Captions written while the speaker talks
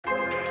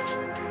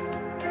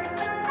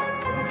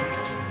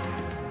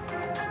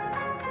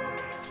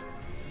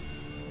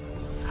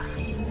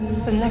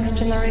the next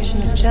generation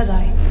of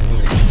Jedi.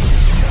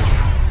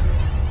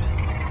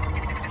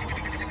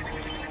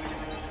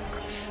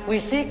 We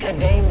seek a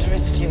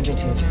dangerous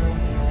fugitive.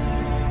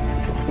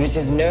 This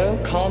is no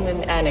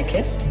common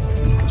anarchist,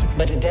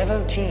 but a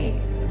devotee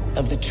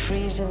of the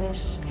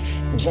treasonous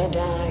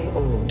Jedi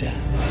Order.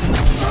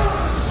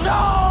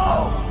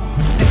 No!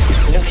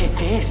 Look at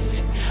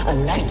this, a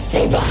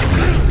lightsaber.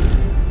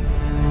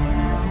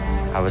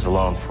 I was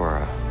alone for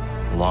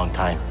a long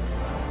time.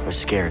 I was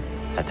scared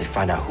that they'd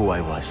find out who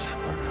I was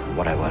or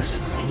what I was.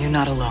 And you're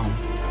not alone.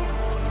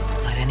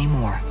 Not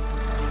anymore.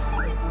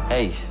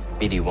 Hey,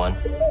 BD1.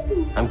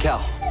 I'm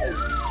Cal.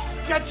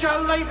 Get your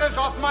lasers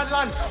off my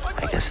lunch!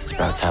 I guess it's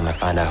about time I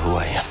find out who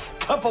I am.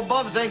 Couple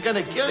bumps ain't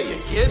gonna kill you,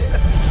 kid.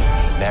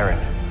 Marin,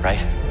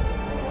 right?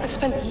 I've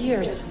spent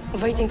years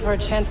waiting for a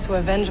chance to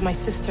avenge my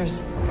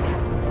sisters.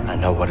 I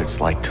know what it's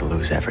like to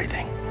lose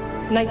everything.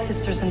 Night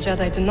Sisters and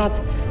Jedi do not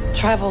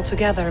travel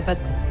together, but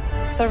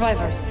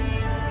survivors,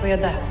 we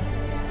adapt.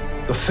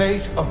 The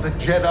fate of the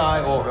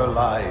Jedi Order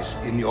lies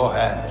in your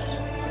hands.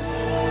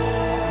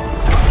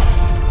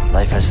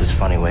 Life has this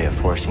funny way of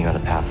forcing you on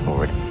the path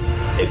forward.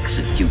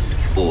 Execute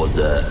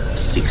Order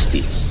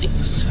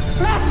 66.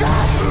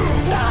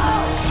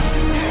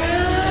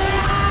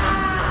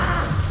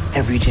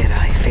 Every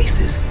Jedi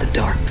faces the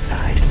dark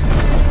side.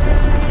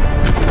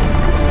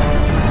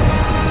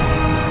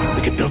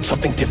 We could build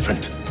something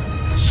different.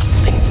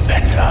 Something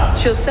better.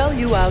 She'll sell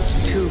you out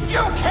too.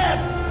 You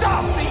can't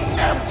stop the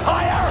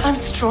Empire! I'm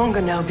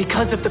stronger now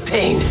because of the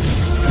pain.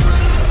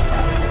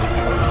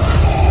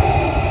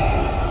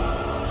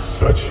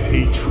 Such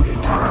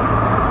hatred.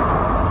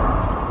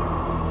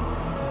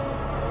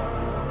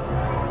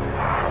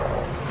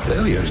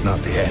 Failure is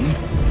not the end.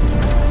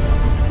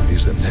 It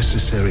is a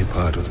necessary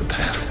part of the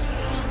path.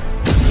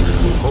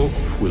 Hope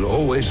will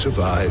always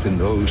survive in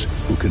those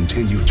who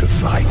continue to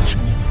fight.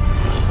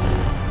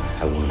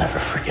 I will never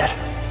forget.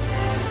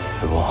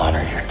 I will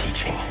honor your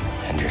teaching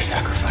and your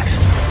sacrifice.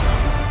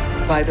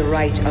 By the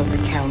right of the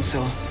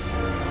Council,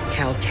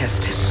 Cal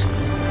Kestis.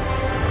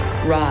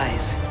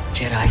 Rise,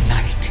 Jedi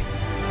Knight.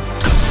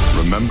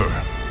 Remember,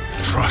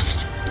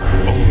 trust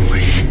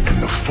only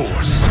in the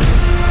Force.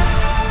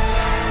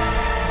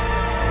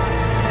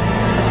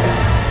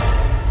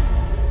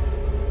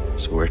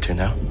 So where to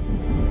now?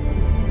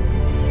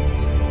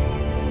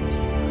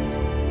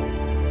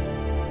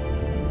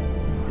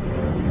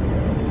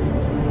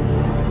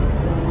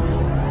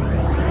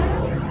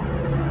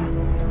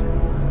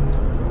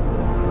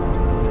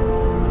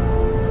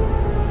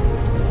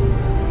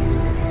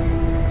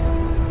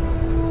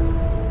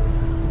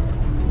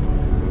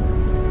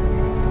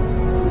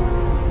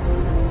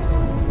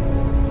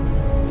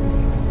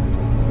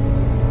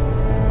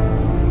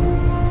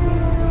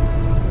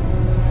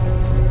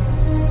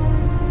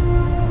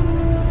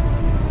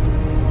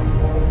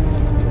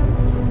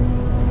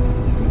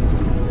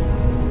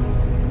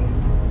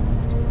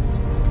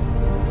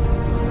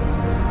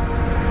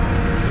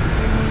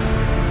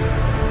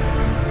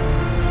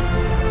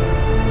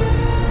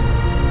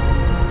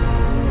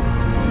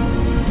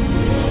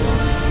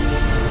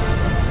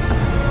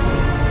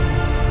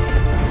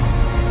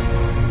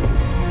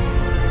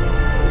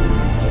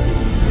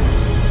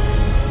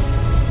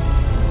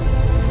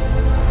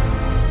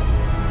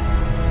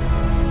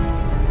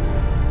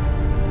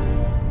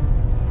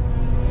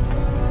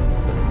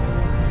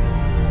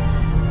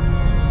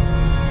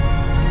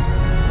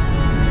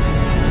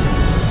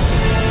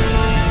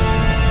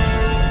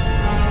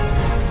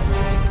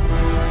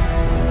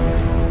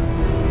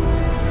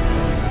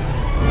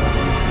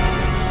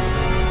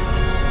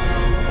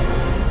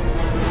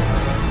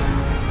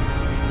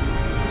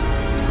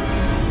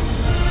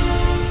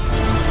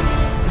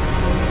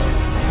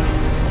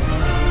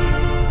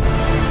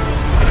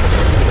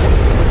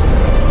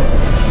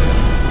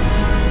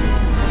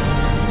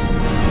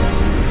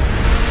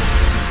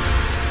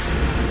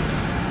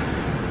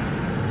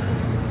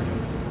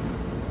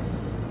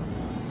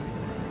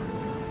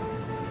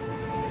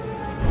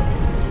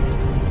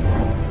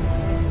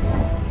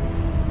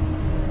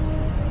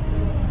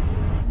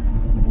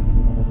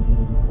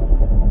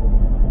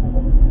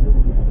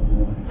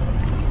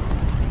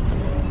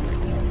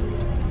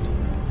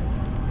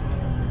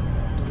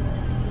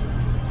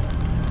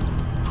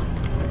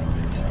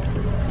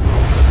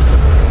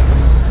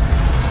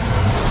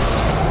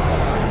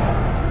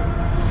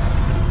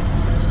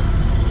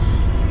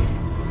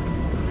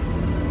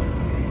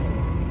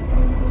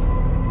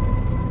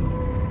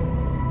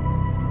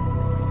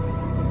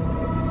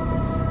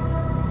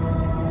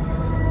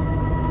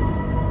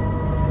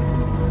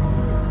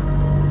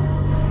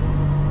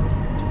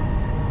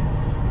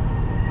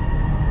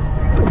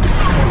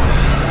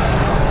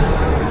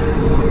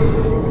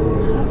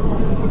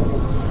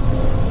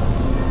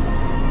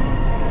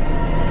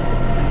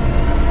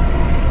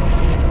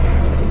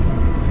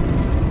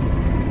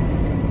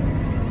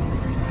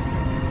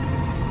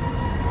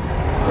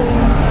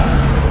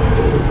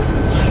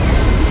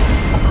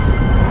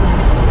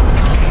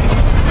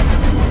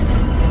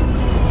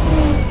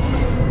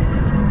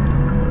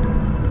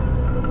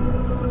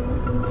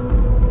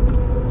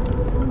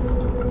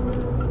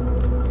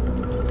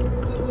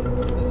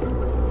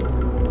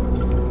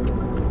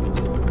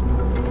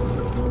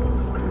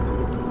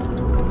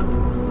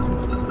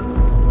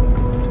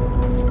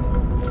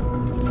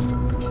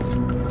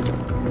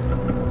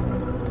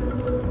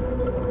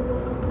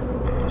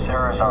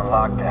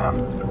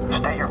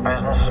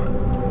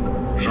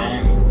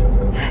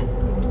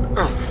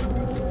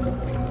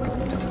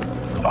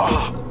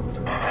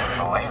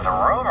 Believe the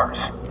rumors.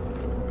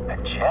 The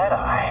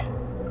Jedi.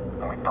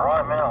 We brought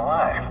him in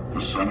alive.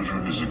 The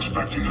Senator is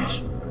expecting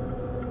us.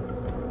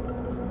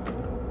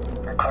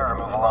 You're clear to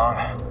move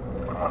along.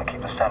 We want to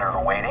keep the Senator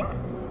waiting.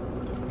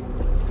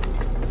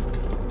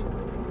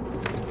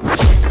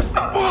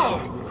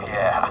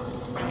 Yeah.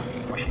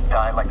 Wish you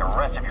died like the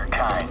rest of your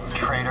kind,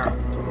 traitor.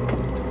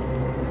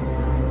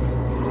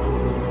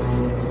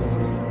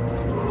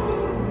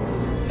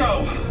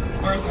 So,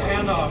 where's the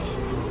handoff?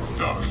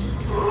 Doc,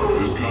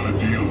 this kind of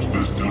deal is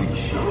best done in the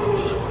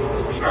shadows.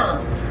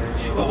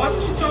 Sure. But what's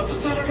to stop the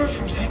Senator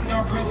from taking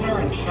our prisoner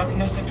and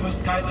shoving us into a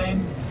sky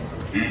lane?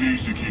 He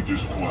needs to keep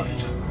this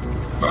quiet.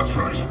 That's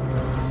right.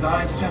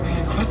 Sidestepping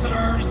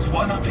Inquisitors,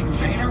 one-upping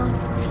Vader?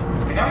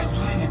 The guy's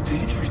playing a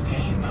dangerous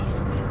game.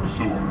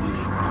 So are we.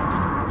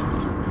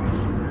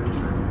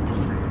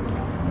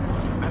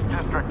 This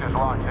district is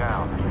locked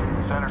down.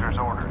 Senator's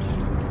orders.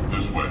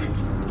 This way.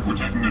 We're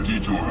taking a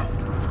detour.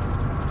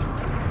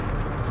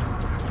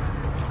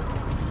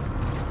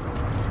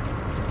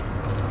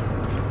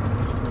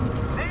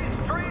 These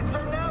streets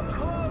are now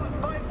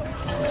closed by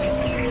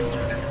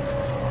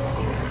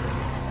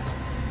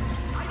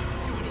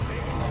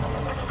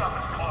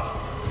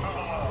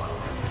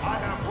I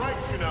have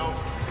rights, you know.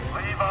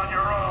 Leave on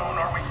your own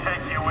or we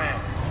take you in.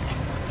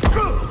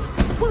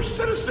 We're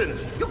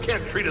citizens. You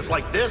can't treat us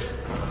like this.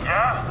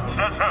 Yeah?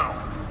 Says who?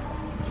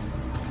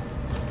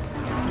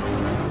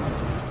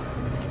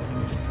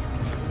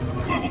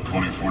 Level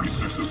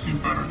 2046 has seen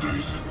better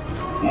days.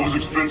 War's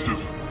expensive.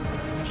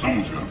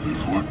 Someone's got to pay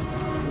for it.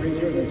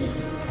 Greetings.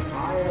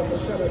 I am the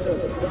Senator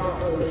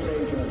Darko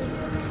Sajan.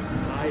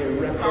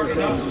 I Hard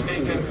enough to represent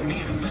make ends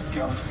meet in this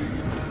galaxy.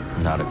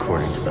 Not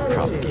according to the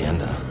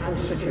propaganda. and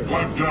security.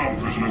 Pipe down,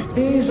 prisoner.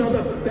 These are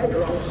the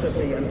bedrocks of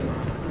the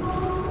Empire.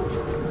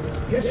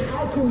 Yet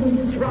how can we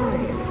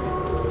thrive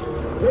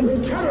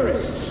when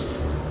terrorists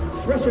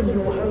threaten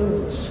your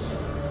homes?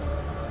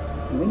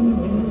 We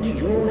need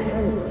your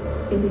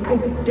help in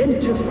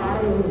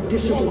identifying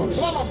dissidents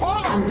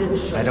and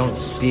insurgents. I don't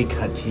speak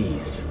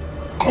Huttese.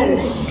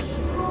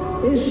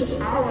 This is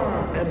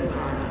our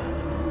empire.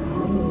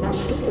 We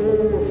must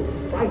all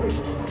fight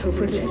to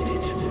protect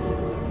it.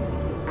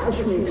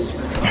 As we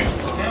expand,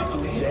 Can't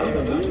believe I'm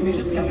about to meet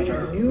a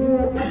Senator. new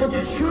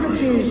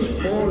opportunities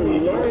for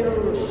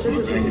loyal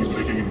Good thing he's citizens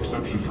making an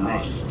exception for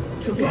us.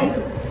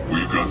 together.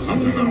 We've got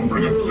something that'll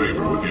bring him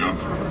favor with the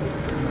Emperor.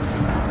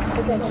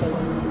 Attention.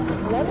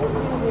 Level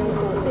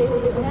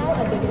 2046 is now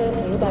under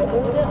curfew by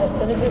order of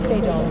Senator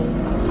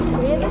Sajan.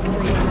 Clear the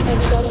streets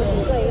and shelter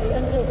in place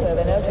until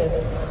further notice.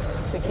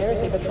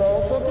 Security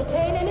patrols will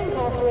detain and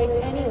incarcerate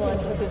anyone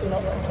who does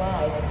not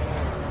comply.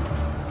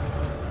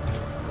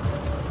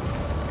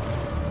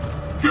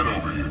 Get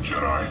over here,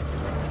 Jedi.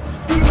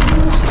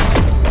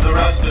 The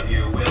rest of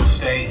you will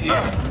stay here.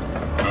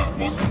 That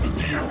wasn't the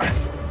deal.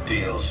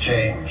 Deals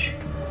change.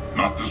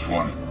 Not this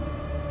one.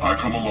 I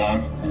come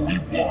along or we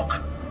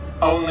walk.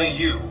 Only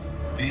you.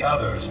 The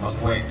others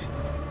must wait.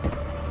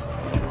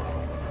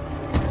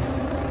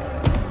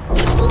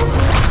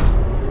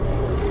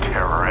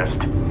 Terrorist.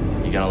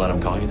 You gonna let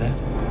him call you that?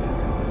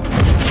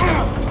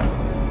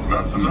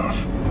 That's enough.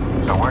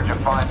 So where'd you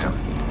find him?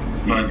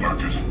 Night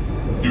market.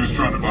 He was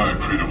trying to buy a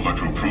crate of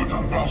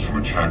electroproton bombs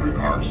from a Chagrin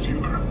arms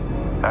dealer.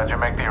 How'd you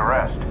make the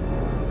arrest?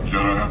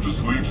 Jedi have to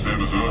sleep,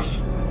 same as us.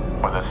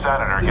 When the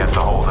Senator gets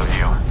a hold of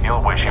you,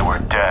 you'll wish you were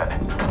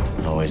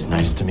dead. Always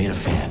nice to meet a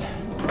fan.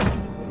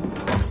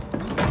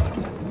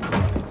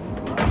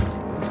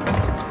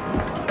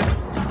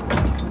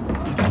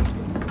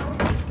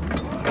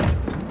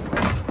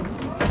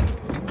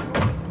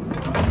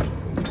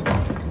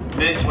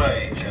 This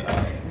way,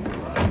 Jedi.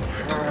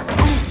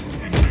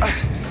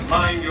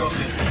 Mind your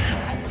business.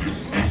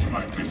 This is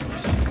my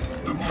business.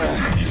 The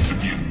prisoner needs to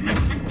be in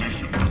mint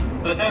condition.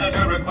 The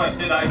Senator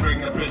requested I bring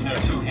the prisoner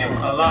to him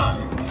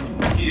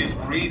alive. He is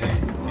breathing,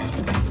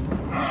 isn't he?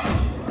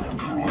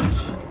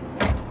 Droids.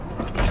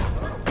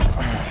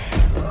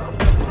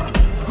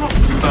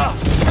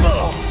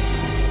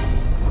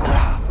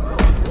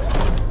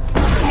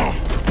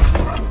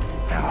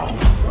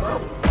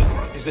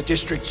 Is the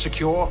district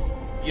secure?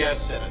 Yes,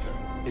 Senator.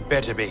 It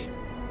better be.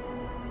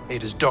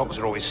 Ada's dogs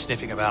are always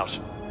sniffing about.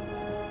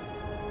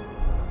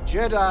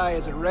 Jedi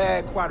is a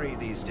rare quarry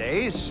these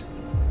days.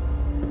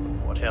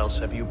 What else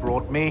have you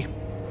brought me?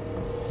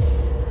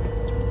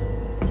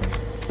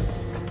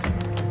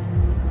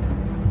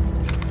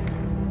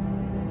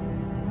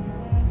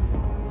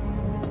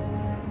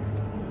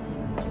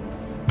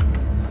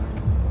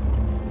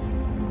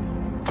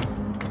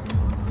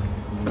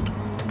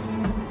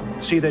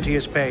 See that he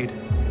is paid.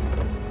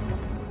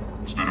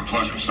 It's been a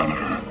pleasure,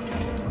 Senator.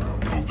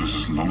 Hope this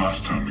isn't the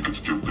last time we get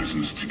to do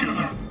business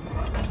together.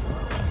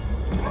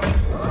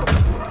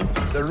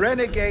 The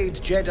renegade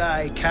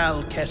Jedi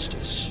Cal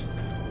Kestis.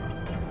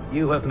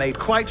 You have made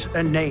quite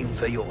a name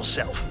for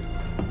yourself.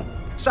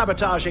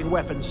 Sabotaging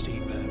weapons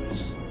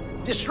depots,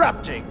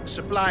 disrupting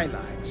supply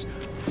lines,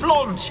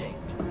 flaunting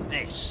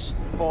this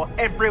for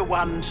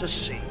everyone to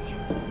see.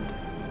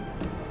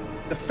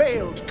 The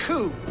failed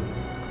coup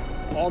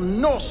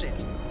on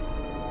Norset.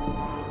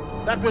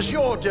 That was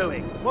your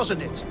doing,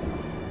 wasn't it?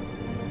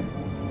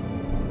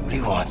 What do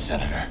you want,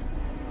 Senator?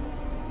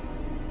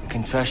 A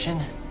confession?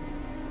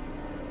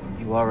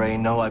 You already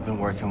know I've been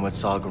working with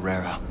Saw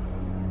Gerrera.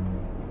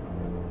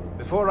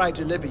 Before I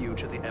deliver you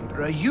to the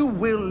Emperor, you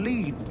will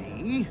lead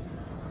me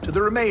to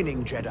the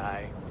remaining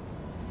Jedi.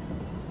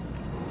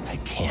 I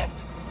can't.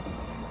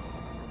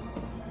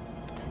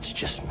 It's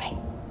just me.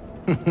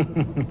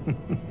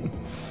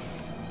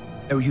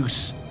 No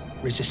use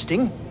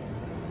resisting.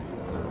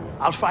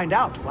 I'll find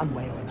out one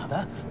way or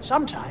another.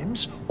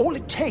 Sometimes all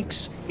it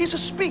takes is a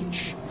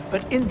speech.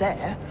 But in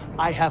there,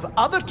 I have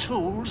other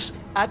tools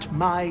at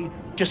my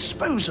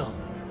disposal.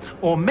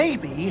 Or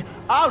maybe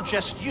I'll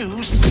just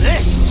use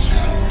this.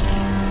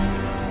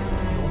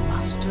 Your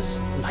master's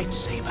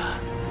lightsaber.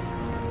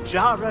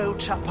 Jaro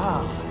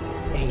Tapal,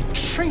 a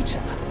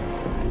traitor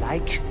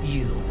like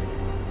you.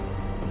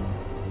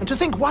 And to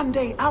think one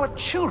day our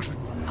children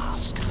will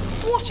ask,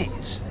 what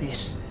is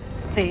this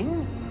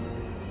thing?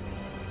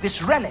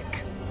 This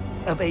relic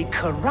of a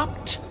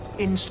corrupt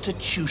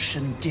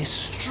institution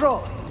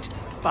destroyed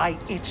by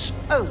its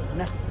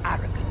own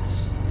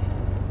arrogance.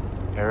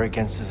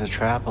 Arrogance is a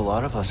trap a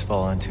lot of us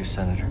fall into,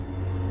 Senator.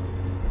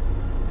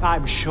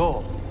 I'm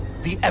sure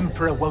the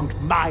Emperor won't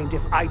mind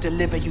if I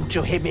deliver you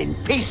to him in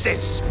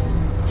pieces.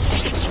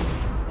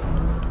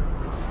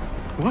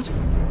 What?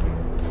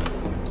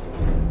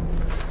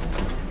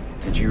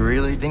 Did you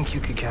really think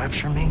you could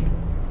capture me?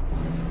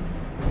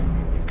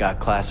 You've got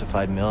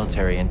classified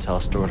military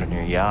intel stored on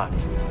your yacht.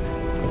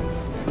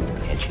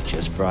 And you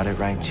just brought it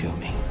right to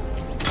me.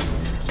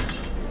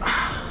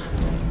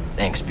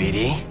 Thanks,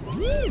 BD.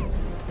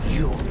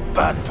 You'll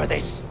burn for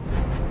this.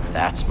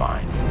 That's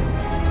mine.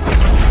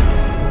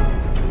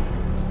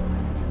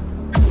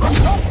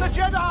 Stop the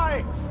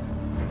Jedi!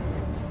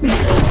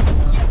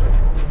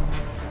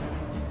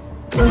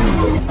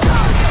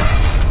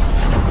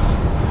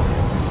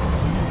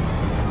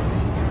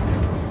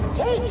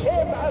 Take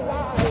him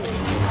alive!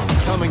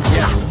 Come and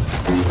get him.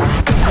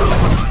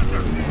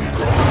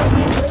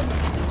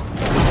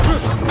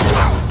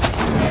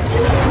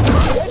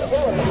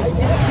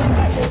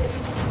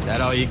 That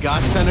all you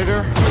got,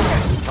 Senator?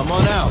 Come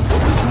on out.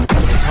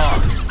 We'll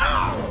talk.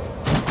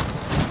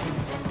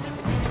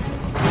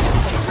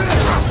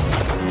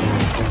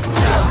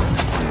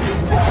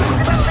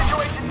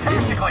 Situation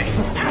tactically.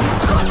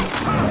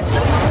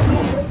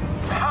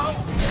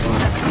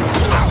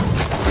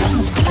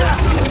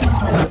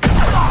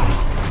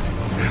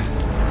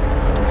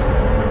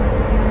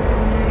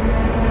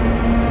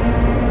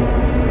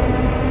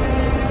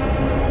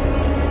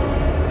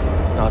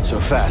 Not so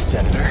fast,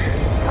 Senator.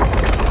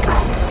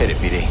 Hit it,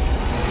 BD.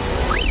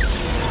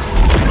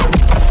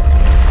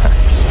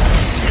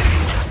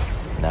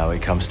 Now he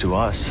comes to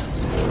us.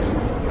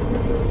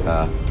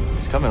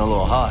 He's coming a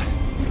little hot.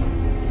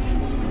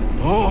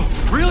 Oh,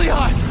 really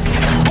hot!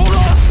 Hold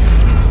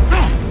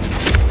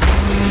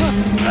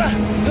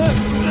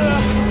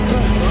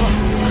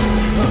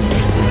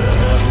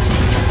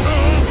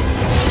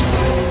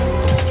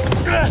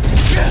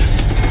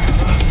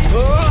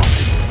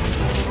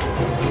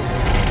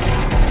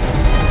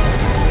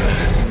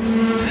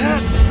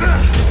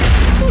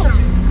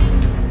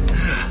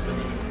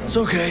It's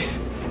okay.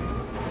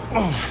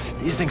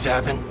 These things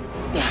happen.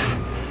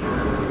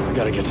 I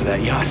gotta get to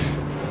that yacht.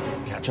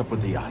 Catch up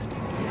with the yacht.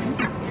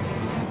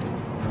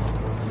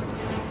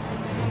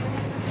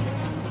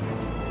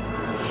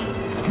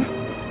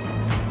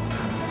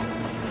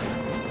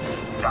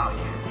 Doc,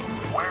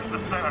 where's the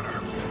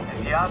Senator?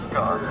 His yacht's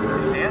gone.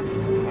 You see it?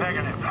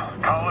 Negative.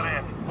 Call it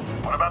in.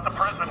 What about the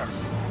prisoner?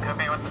 Could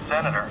be with the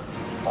Senator.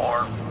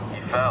 Or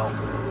he fell.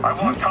 I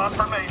want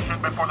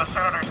confirmation before the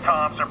Senator's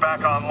comms are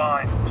back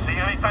online. See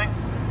anything?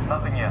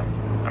 Nothing yet.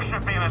 There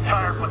should be an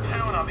entire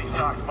platoon on these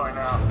docks by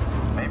now.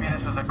 Maybe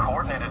this is a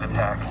coordinated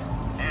attack.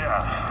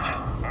 Yeah,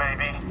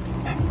 maybe.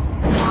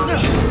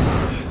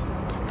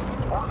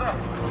 What was that?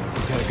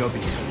 We gotta go,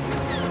 BD.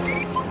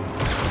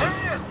 There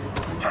he is!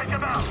 Take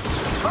him out!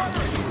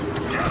 Hurry!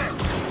 Get him!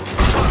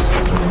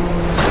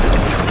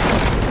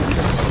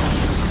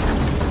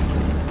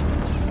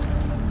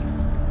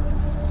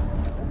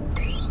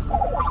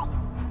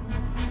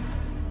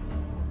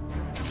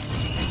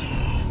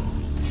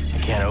 I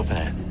can't open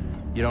it.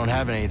 You don't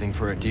have anything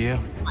for it, do you?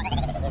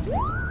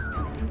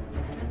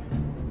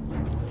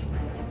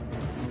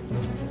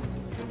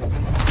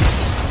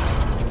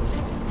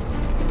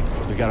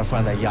 We gotta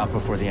find that yacht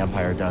before the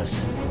Empire does. Is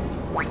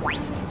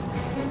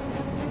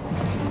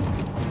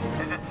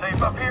it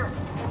safe up here?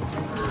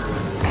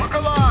 Look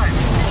alive!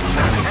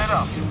 Head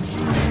up!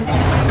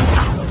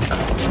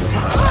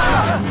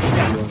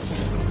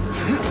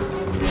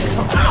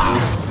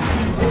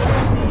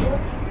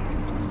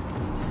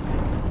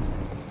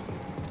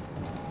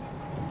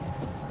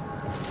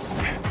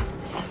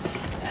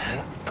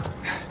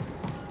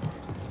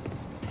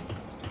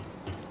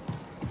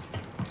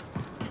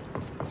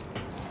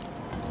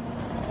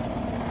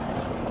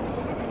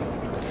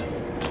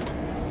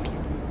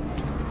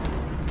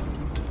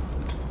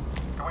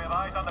 Do we have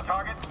eyes on the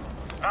target?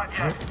 Not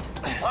yet.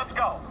 Let's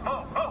go.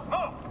 Move, move,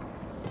 move.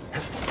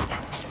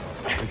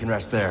 We can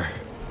rest there.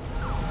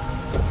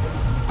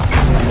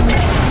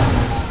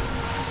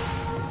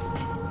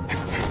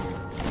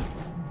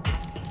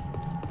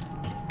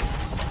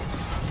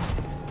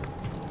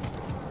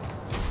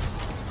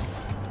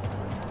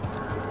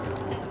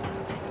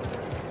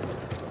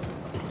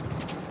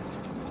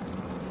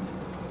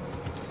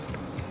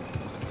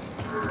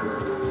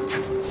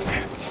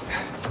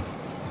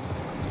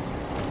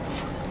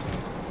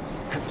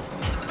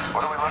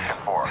 What are we looking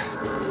for?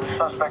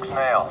 Suspect's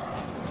nail.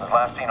 Was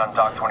last seen on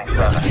Dock 27.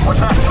 What's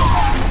that?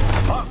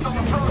 Hostile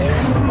approaching.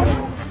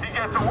 If he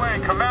gets away,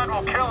 Command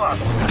will kill us.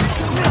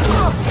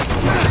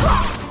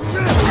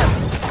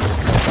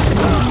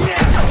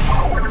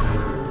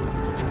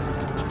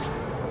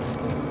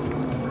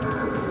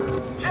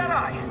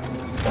 Jedi!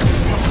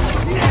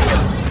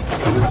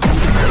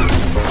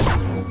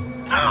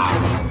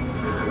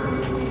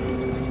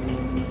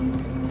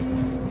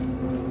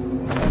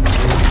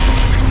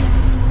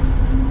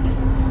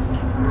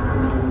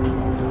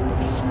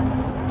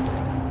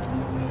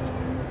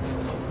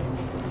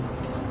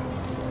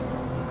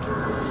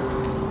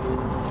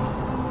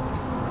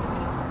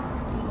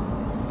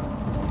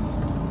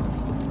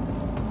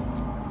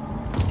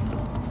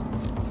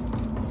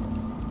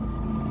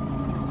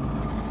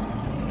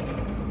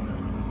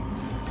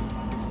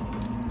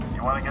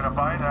 You want to get a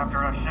bite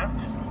after a shift?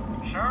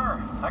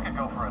 Sure, I could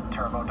go for a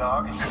turbo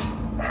dog. I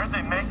heard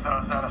they make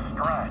those out of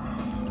strats.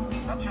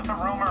 That's just a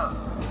rumor.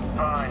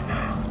 Fine.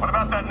 What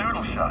about that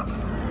noodle shop?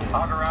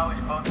 Auger Alley's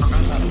closed for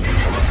business.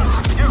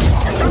 You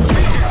shouldn't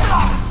be here!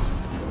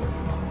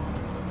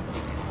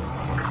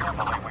 I can't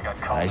believe we got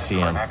called I see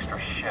for him. an extra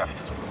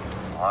shift.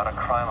 A lot of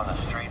crime on the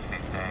streets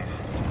these days.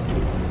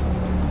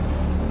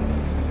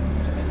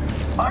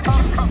 I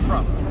gotta come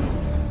from.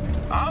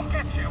 I'll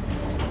get you.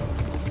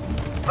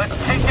 Let's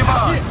take him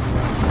on!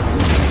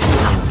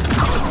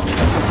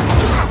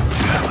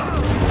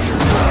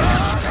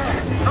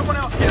 Someone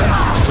else get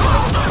out!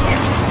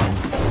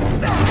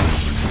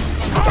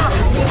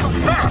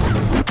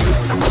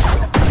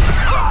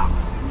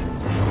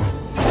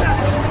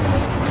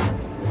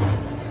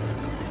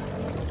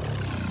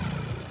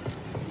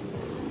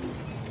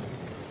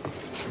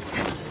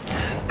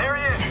 There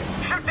he is!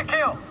 Shoot to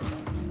kill!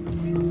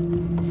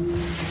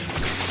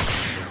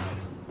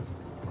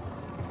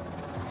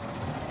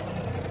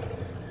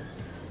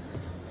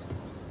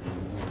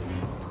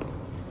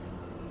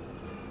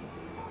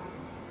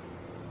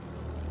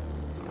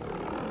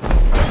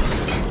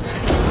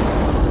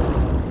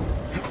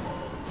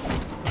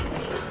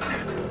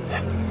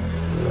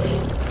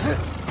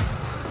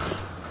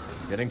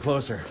 Getting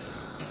closer.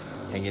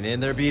 Hanging in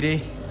there,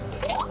 BD?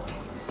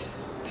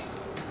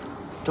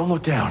 Don't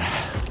look down.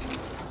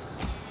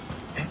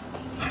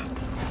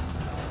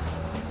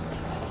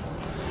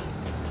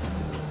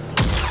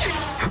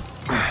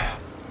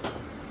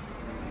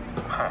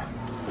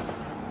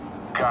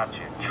 Got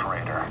you,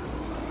 traitor.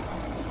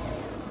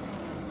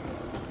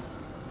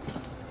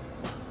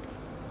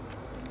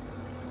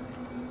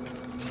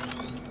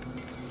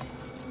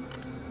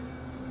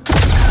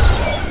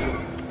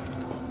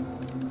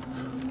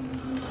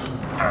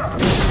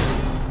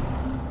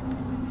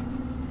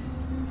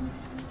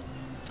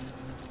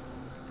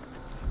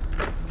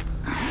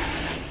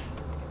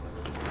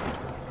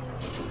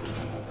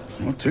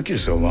 What took you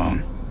so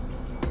long?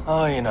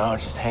 Oh, you know,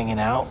 just hanging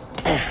out.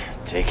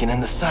 Taking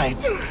in the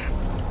sights.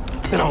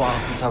 Been a while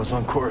since I was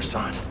on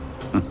Coruscant.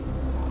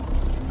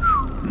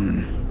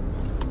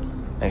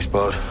 Thanks,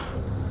 bud.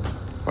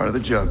 Part of the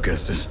job,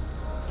 Kestis.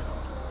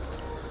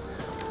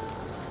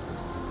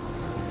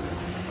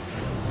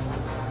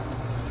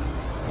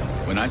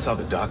 When I saw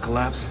the dock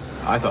collapse,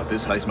 I thought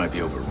this heist might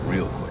be over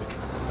real quick.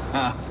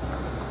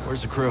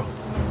 Where's the crew?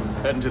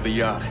 Heading to the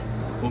yacht.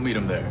 We'll meet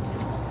them there.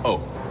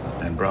 Oh,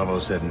 and Bravo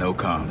said no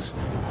comms.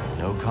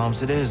 No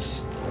comms it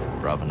is.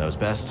 Bravo knows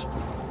best.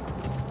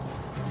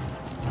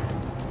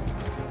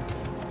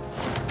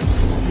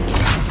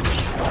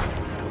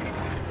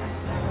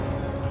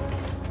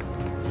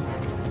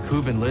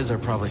 Haab and Liz are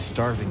probably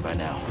starving by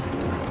now.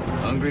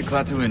 Hungry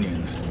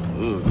Klatooinians.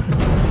 Ooh,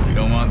 you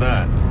don't want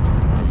that.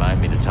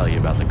 Remind me to tell you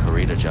about the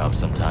Corita job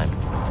sometime.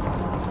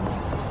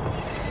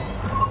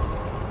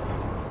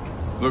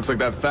 Looks like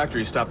that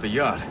factory stopped the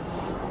yacht.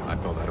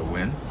 I'd call that a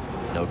win.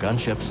 No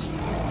gunships.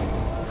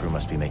 Crew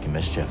must be making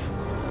mischief.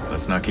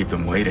 Let's not keep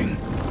them waiting.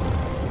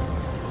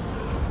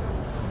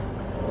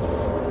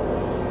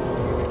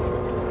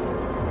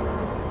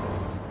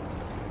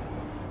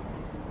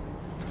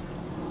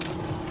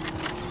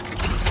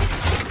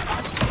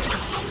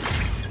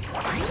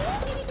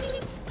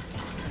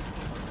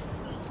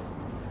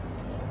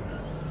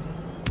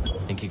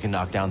 Think you can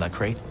knock down that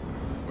crate?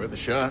 Worth a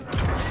shot.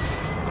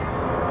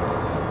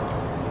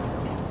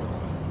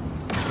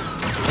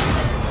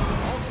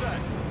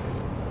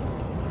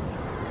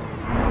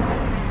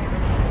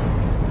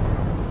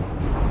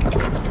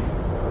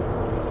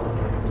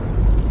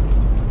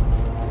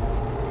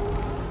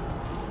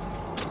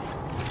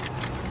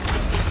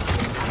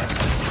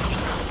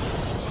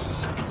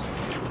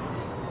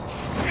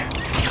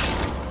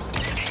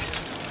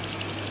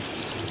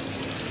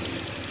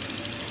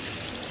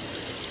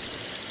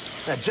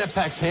 That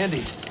jetpack's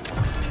handy.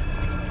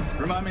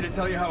 Remind me to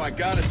tell you how I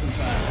got it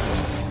sometime.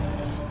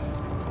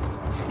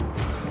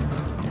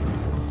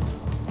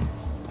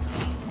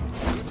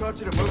 Who taught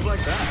you to move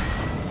like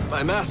that?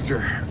 My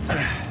master.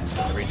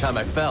 Every time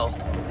I fell,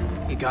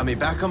 he got me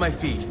back on my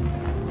feet.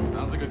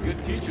 Sounds like a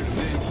good teacher to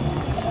me.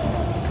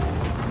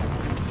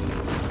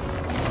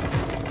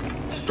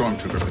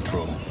 Stormtrooper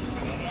patrol.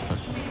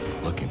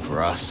 Looking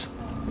for us.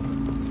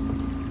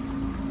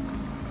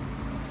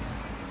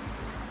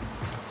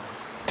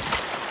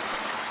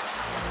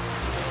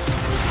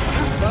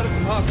 Spotted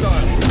some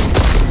hostiles.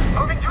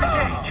 Moving to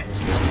engage.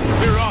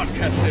 We're on,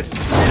 Kestis.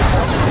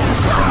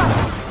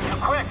 You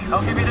quick,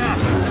 I'll give you that.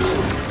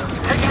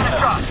 Taking a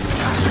shot.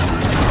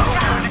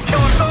 Going to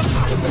kill us up.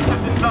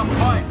 This is some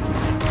fight.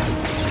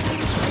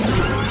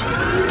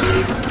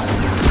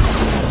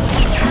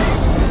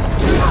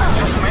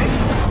 Just me?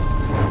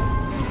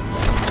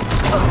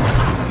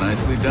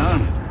 Nicely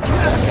done.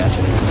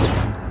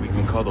 We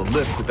can call the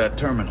lift at that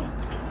terminal.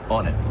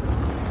 On it.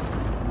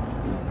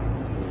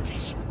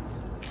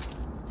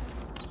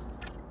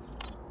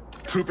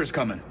 Troopers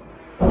coming.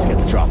 Let's get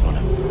the drop on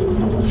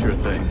him. Sure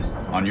thing.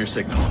 On your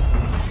signal.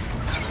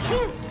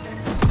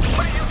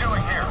 What are you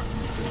doing here?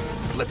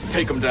 Let's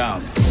take him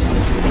down.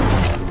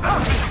 I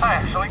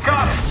actually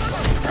got it.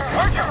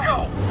 Where'd you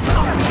go?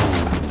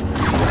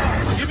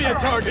 Give me a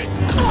target.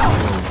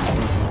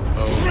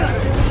 Oh,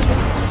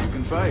 you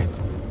can fight.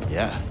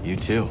 Yeah, you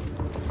too.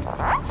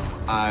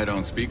 I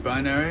don't speak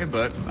binary,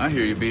 but I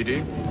hear you,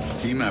 BD.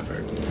 Team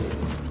effort.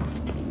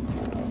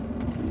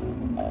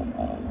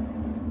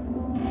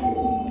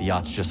 The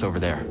yacht's just over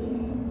there.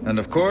 And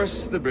of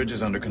course, the bridge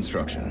is under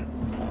construction.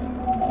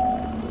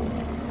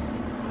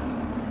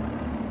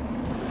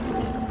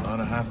 A lot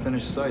of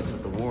half-finished sites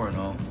with the war and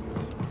all.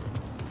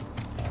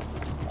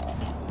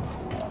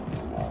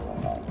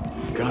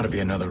 Gotta be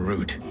another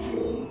route.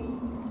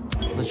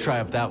 Let's try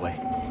up that way.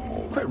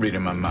 Quit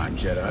reading my mind,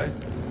 Jedi.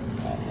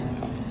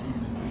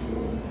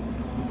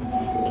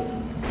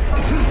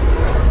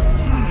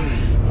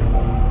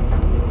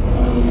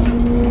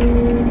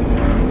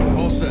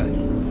 All set.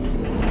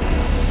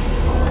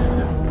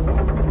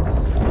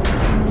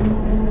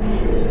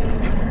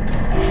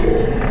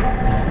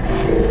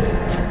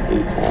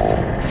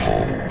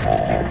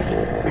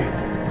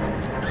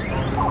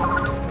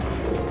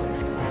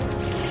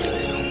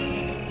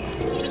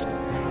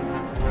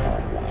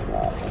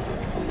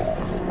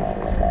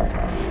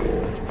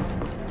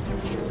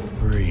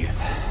 Breathe.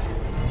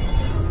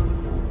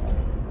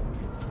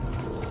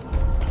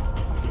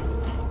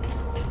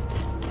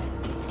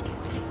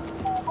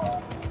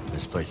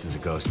 This place is a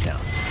ghost town.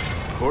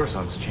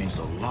 Coruscant's changed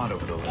a lot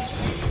over the last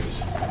few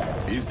years.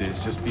 These days,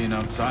 just being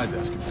outside's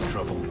asking for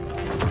trouble.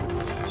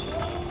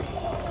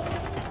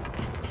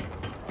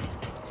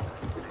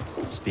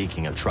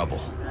 Speaking of trouble,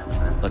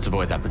 let's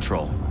avoid that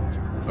patrol.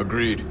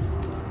 Agreed.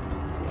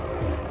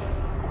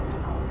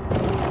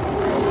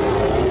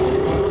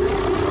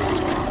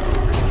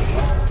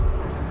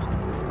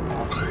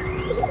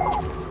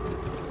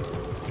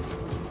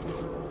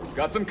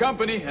 Got some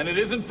company, and it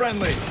isn't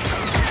friendly.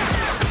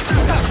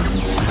 Stand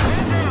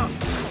down.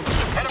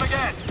 Hit him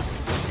again.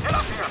 Get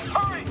up here.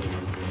 Hurry.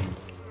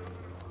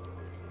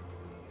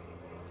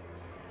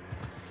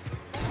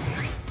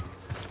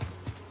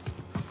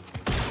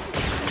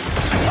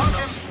 Lock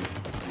him.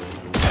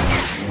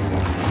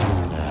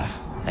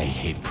 I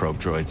hate probe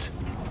droids.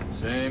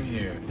 Same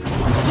here.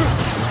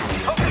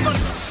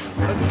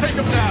 Let's take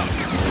him down.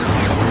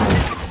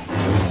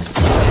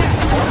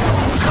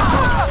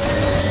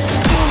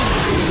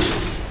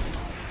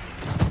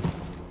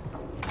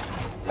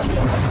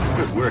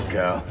 Good work,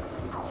 Cal.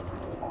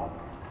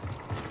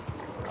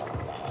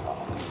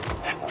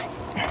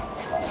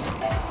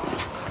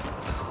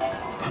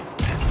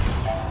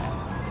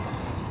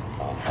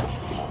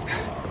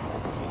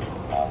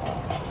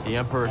 The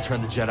Emperor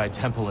turned the Jedi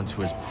Temple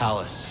into his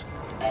palace.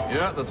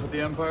 Yeah, that's what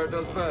the Empire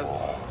does best.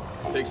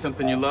 Take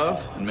something you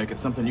love and make it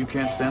something you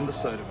can't stand the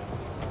sight of.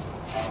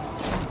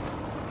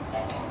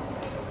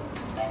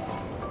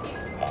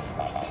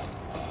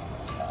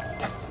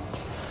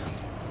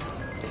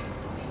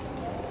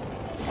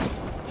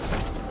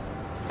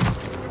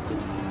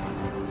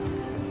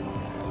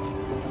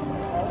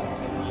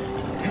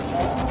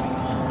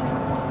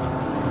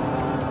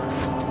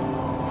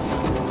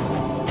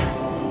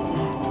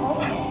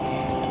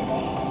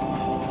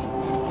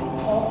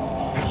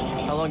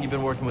 How long you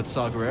been working with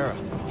Saw Gerrera?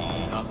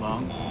 Not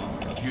long.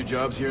 A few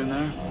jobs here and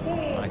there.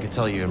 I could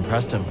tell you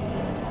impressed him.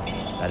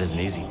 That isn't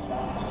easy.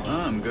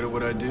 I'm good at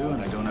what I do,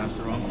 and I don't ask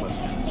the wrong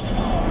questions.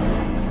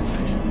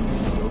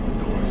 Open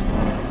doors.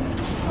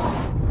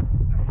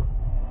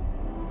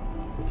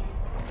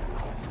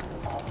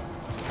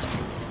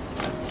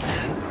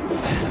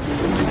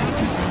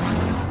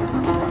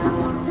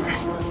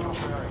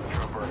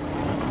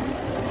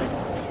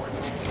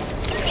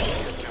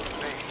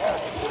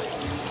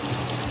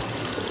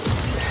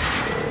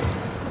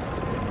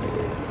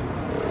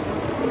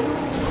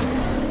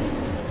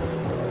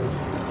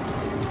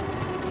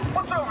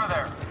 What's over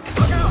there?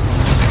 Look out.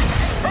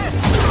 Hit.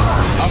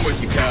 I'm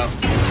with you, Cal.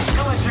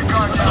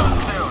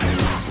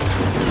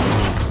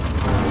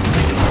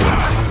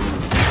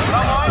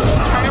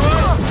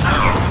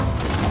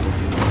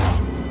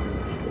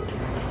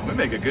 We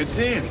make a good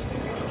team.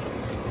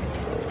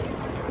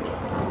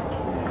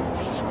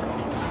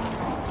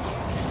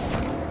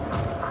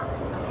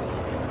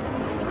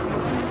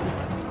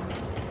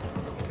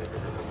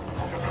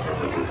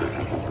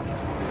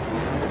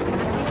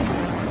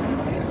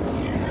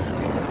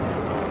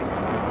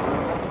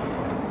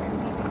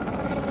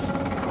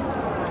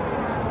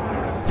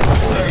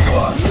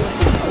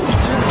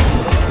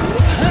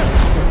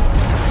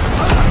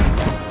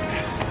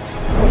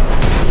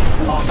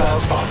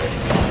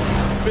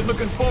 Been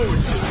looking forward to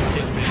this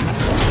tidbit.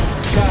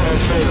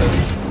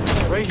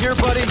 Right here,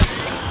 buddy.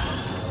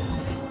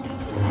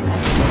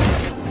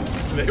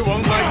 They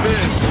won't like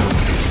this.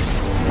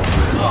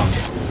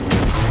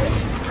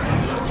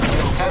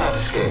 Cannot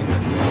escape.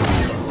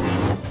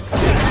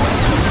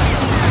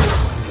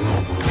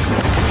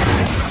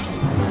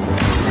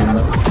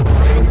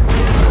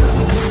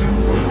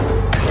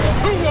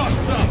 Who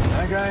wants some?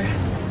 That guy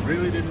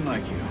really didn't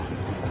like you.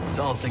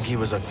 Don't think he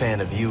was a fan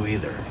of you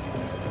either.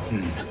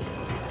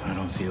 I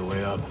don't see a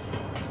way up.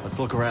 Let's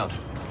look around.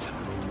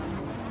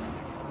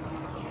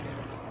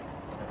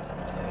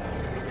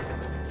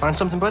 Find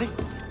something, buddy?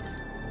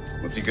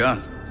 What's he got?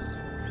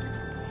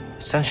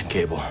 Ascension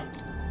cable.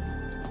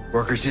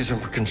 Workers use them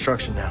for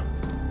construction now.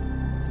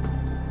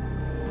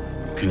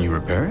 Can you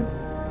repair it?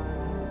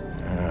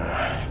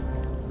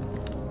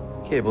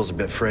 Cable's a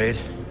bit frayed.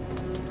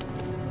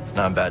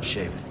 Not in bad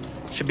shape.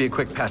 Should be a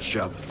quick patch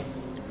job.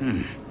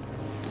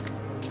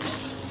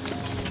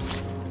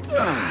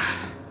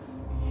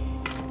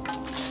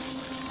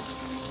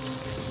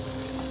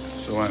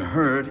 So I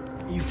heard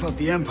you fought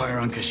the Empire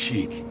on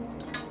Kashyyyk.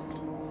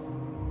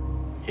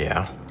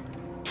 Yeah.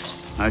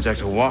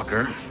 Hijacked a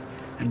walker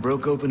and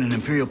broke open an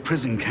Imperial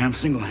prison camp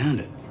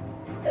single-handed.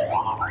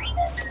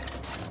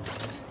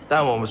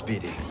 That one was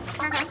BD.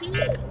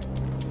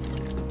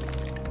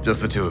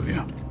 Just the two of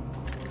you.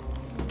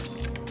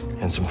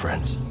 And some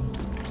friends.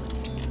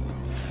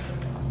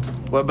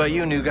 What about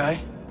you, new guy?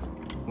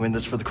 Win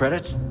this for the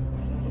credits?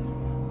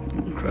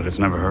 Credits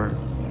never hurt.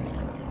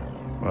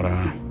 But,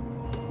 I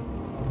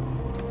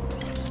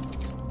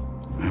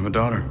have a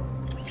daughter.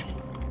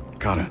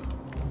 Kata.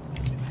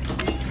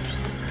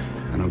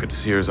 I don't get to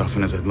see her as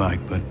often as I'd like,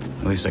 but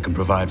at least I can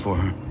provide for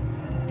her.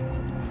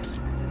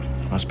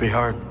 Must be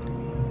hard,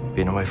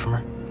 being away from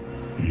her.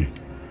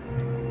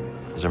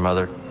 Is her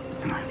mother?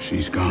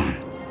 She's gone.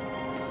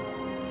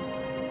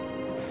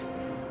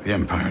 The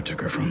Empire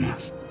took her from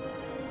us.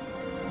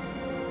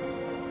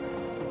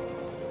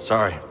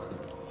 Sorry.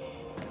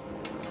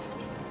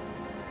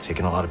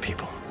 Taking a lot of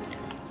people.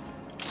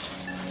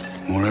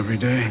 More every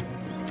day.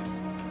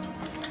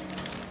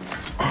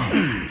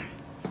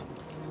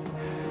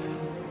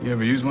 You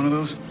ever use one of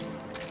those?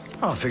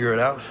 I'll figure it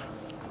out.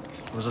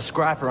 It was a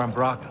scrapper on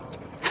Braca.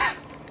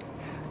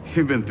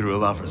 You've been through a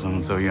lot for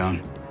someone so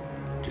young.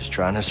 Just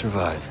trying to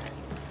survive.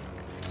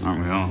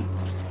 Aren't we all?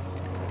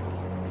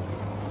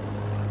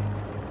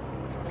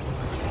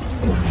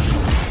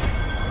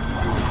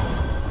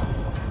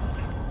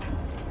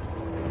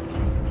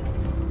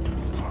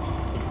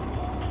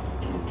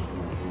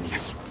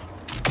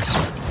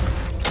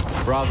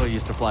 Bravo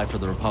used to fly for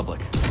the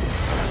Republic.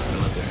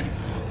 Military.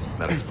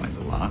 That explains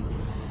a lot.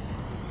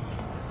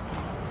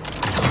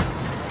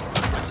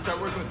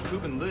 Start working with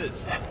Coop and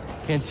Liz.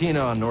 Cantina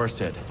on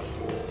Norset.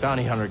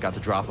 Bounty hunter got the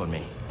drop on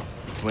me.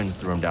 Twins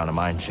threw him down a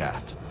mine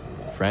shaft.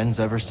 Friends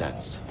ever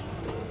since.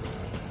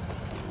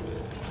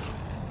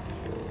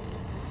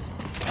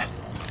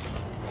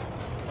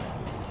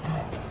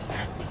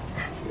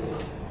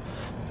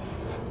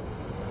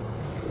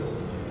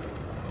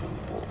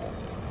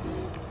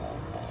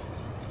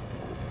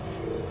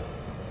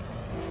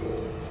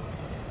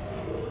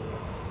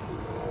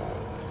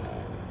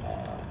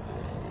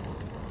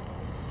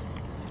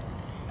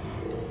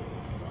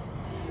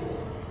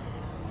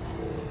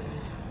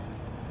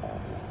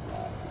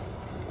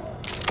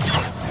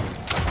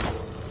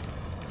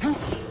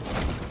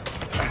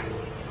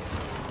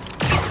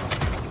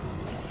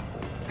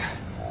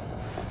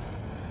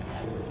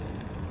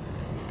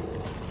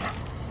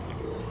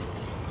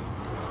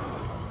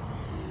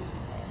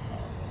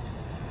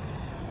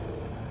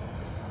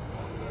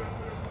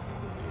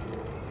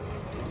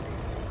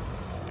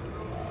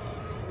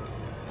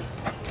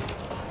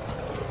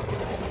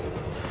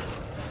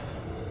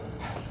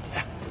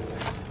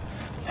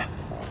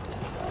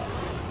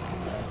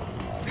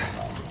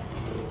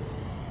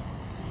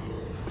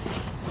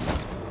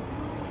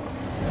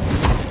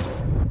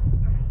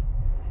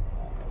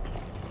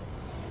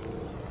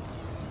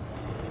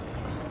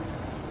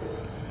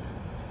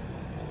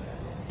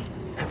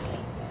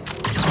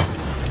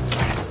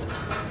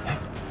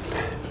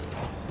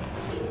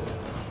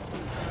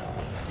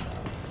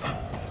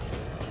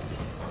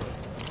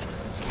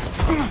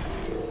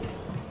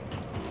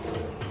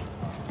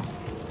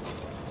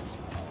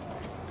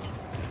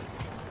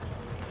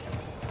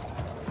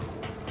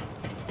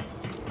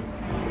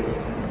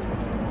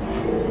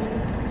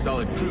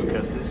 Solid crew,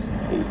 Kestis.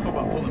 How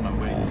about pulling my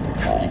weight?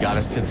 You got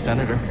us to the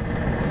Senator.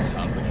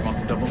 Sounds like he wants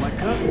to double my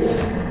cut.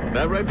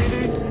 That right,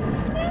 BD?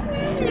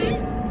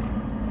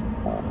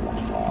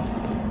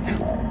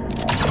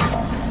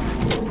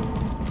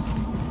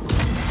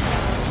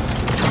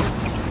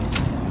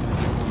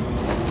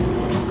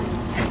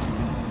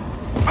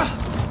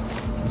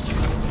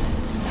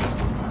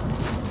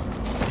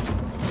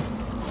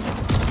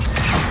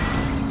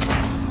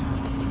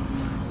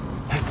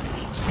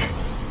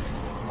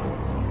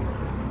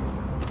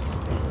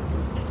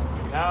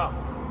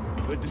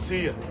 Good to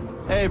see you.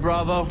 Hey,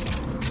 Bravo.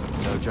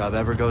 No job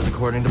ever goes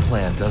according to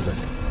plan, does it?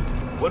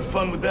 What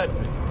fun would that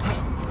be?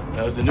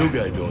 How's the new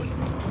guy doing?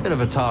 Bit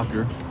of a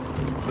talker,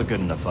 but good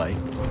in a fight.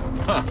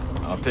 Huh,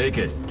 I'll take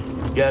it.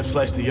 Gab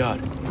sliced the yacht.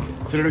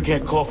 Senator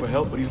can't call for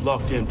help, but he's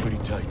locked in pretty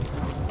tight.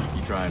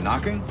 You trying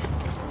knocking?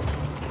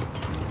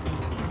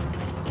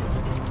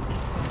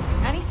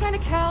 Any sign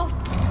of Cal?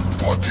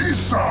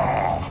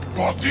 Batista!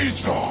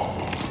 Batista!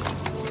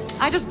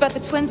 I just bet the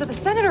twins of the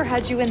Senator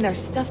had you in there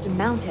stuffed and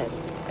mounted.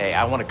 Hey,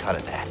 I want a cut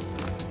of that.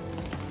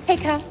 Hey,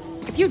 Cal,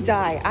 if you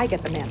die, I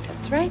get the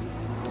mantis, right?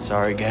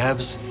 Sorry,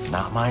 Gabs.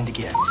 Not mine to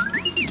get.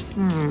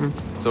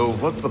 So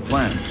what's the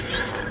plan?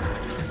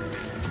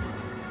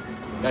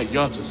 That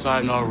yacht's a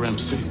Sayonara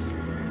RMC.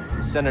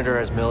 The Senator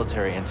has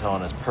military intel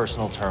on his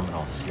personal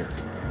terminal here.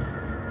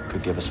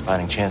 Could give us a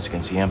fighting chance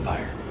against the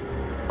Empire.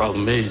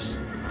 Problem is,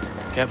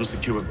 Captain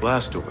secured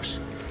blast doors.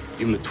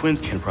 Even the twins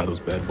can't pry those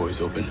bad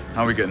boys open.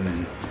 How are we getting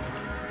in?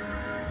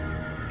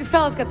 You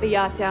fellas get the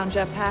yacht down,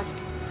 Jetpack.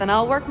 Then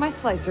I'll work my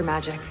slicer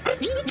magic.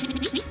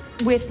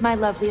 With my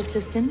lovely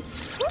assistant.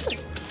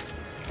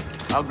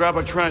 I'll grab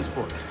our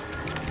transport.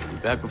 Be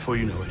back before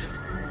you know it.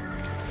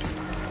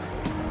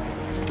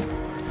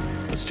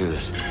 Let's do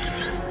this.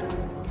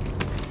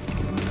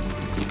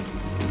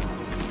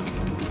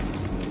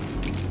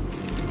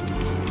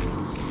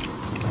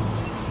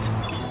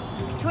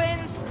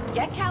 Twins,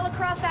 get Cal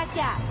across that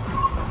gap.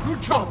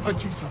 Good job,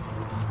 Batista.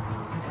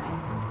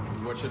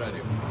 What should I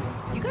do?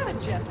 You got a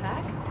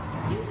jetpack.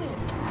 Use it.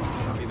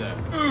 Copy that.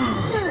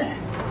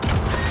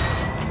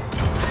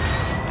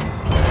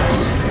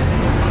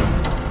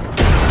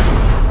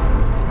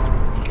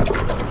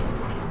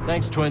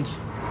 Thanks, twins.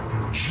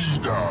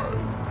 Jedi.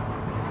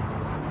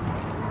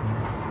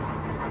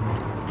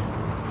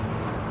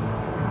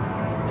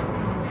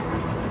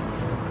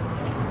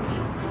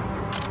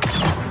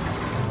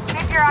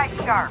 Keep your eyes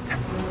sharp.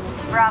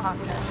 Bravo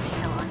says we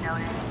still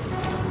unnoticed.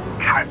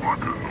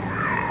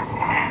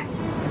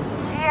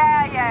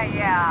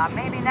 Yeah.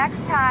 Maybe next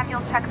time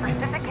you'll check for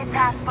syndicate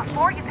tasks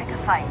before you pick a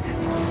fight.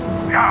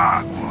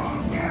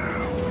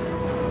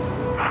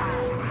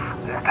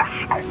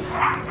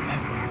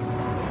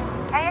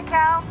 Hey,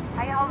 Cal.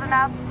 How you holding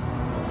up?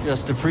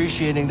 Just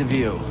appreciating the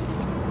view.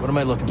 What am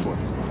I looking for?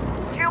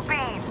 2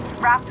 beams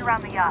wrapped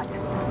around the yacht.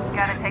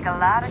 Gotta take a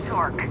lot of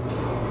torque.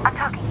 I'm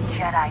talking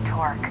Jedi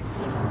torque.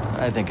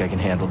 I think I can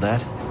handle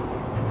that.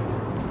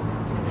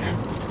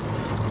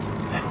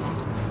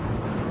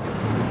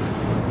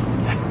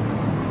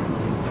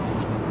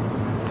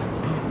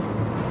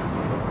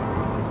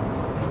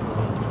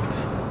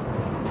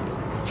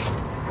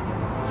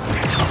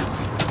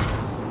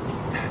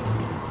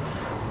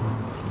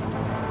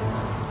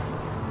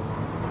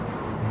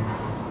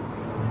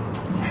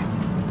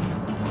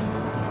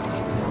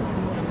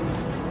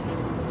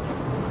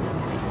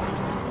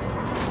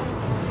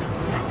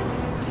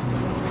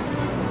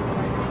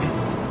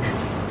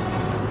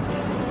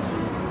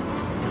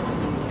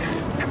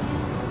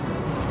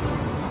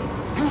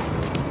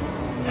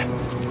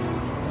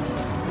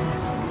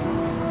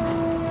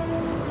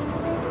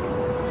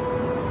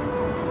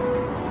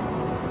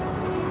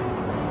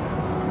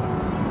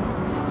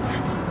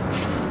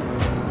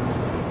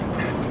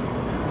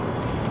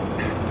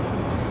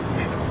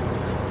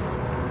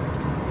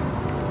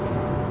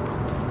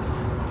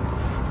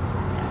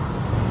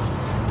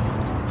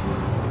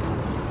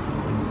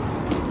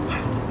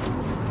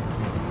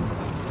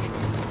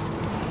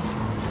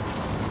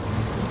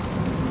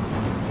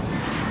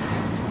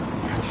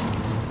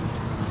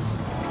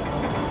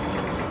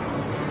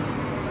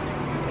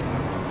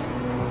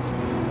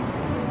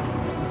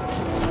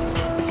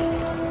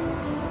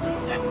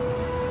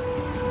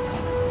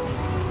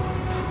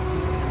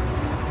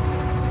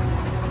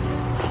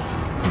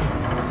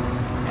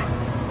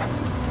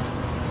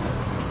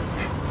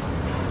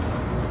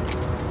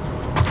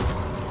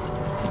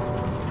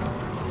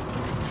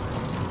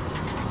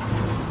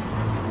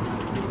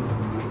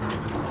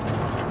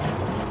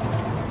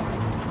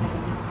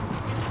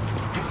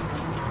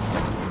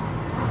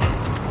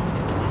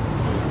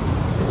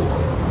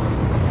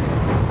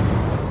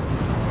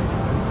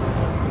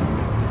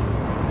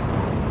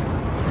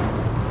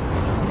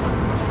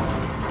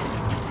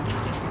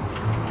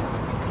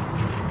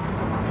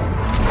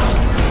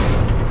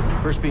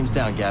 First beam's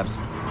down, Gabs.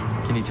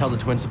 Can you tell the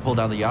twins to pull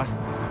down the yacht?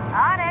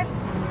 On it.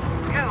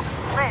 Goop,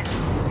 Liz,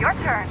 your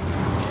turn.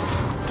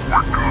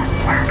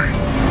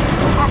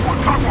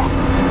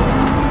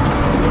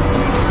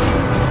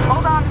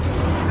 Hold on.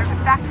 There's a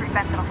factory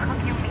vent that'll cook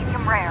you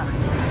medium rare.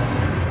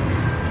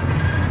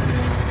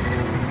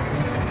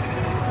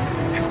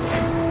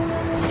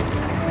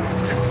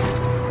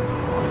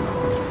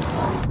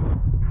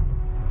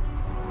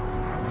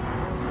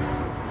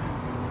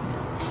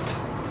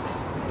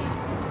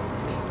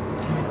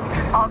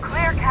 All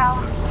clear, Cal.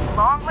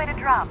 Long way to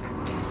drop.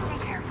 Be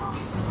careful.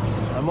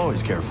 I'm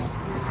always careful.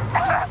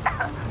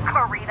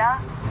 Corita,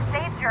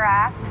 saved your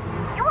ass.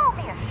 You owe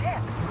me a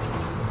ship.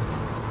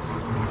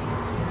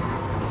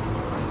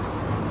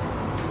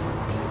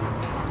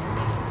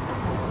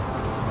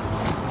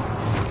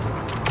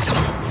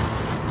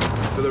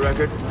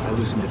 record, I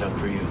loosened it up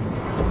for you.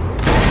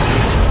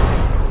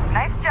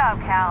 Nice job,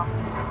 Cal.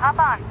 Hop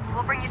on.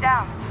 We'll bring you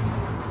down.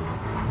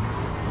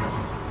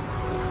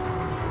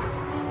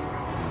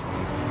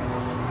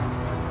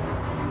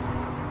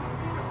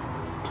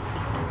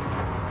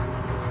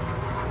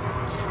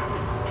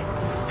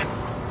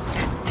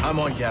 I'm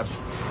on, Cabs.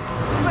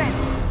 Quinn.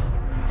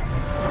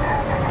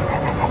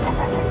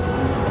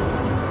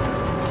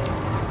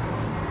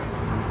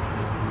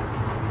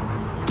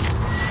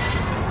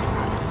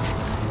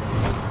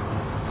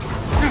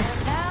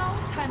 Now,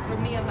 time for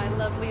me and my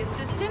lovely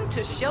assistant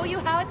to show you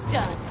how it's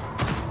done.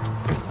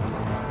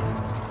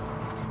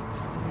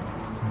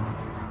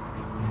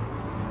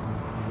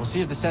 We'll see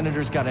if the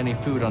Senator's got any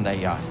food on that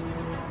yacht.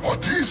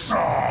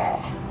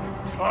 Atisa!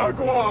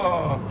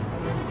 Tagua!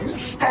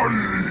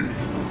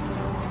 Ustai!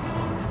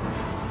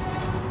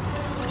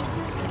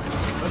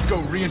 Let's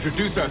go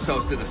reintroduce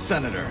ourselves to the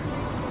Senator.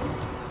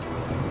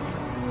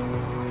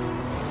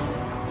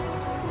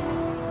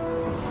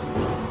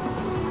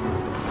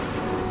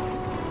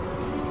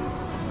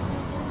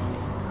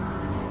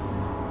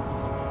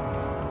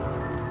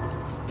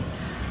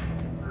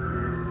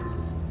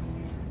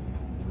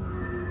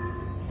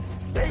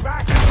 Stay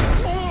back!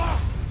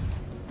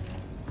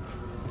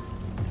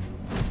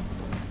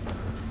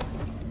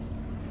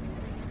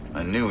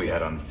 I knew we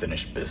had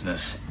unfinished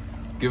business.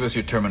 Give us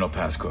your terminal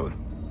passcode.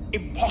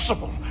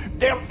 Impossible!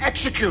 They'll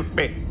execute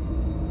me!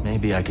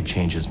 Maybe I could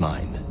change his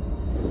mind.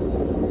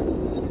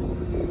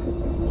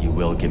 You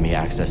will give me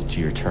access to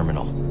your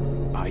terminal.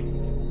 I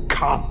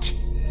can't.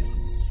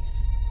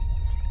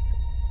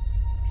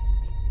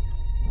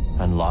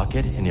 Unlock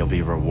it and you'll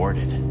be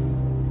rewarded.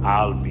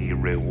 I'll be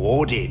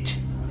rewarded.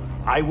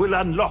 I will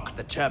unlock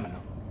the terminal.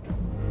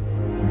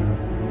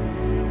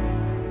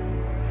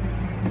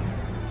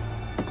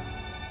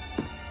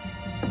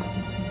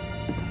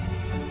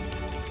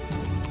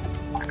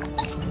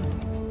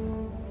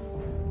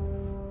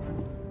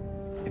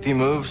 If he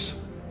moves,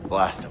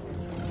 blast him.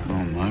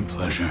 Oh, my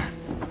pleasure.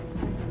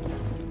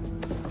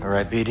 All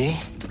right, BD.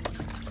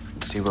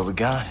 Let's see what we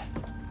got.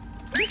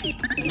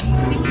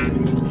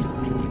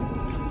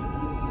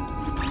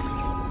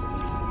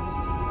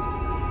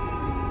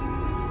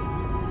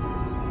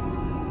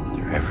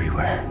 They're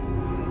everywhere.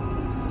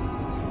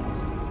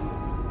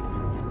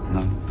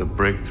 Not the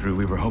breakthrough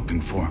we were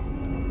hoping for.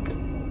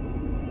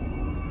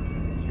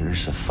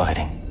 Years of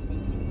fighting.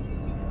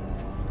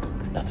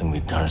 Nothing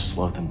we've done has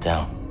slowed them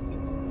down.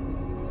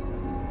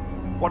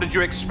 What did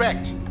you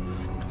expect?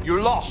 You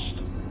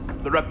lost.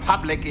 The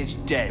Republic is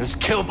dead. It was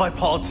killed by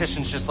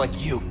politicians just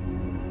like you.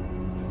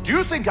 Do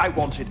you think I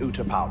wanted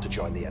Utapau to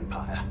join the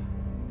Empire?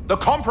 The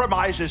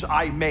compromises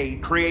I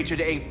made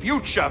created a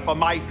future for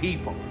my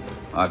people.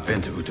 I've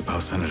been to Utapau,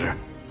 Senator.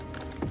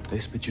 They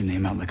spit your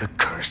name out like a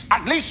curse.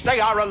 At least they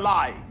are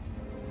alive.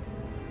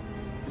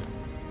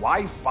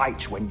 Why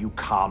fight when you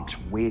can't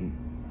win?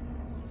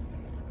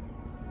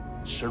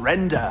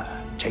 Surrender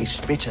tastes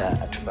bitter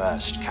at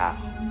first, Cal,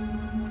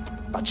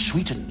 but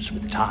sweetens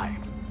with time.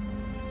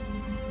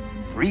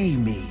 Free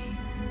me,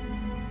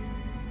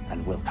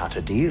 and we'll cut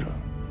a deal.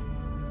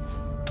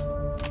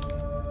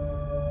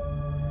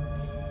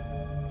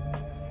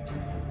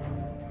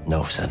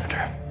 No,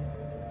 Senator.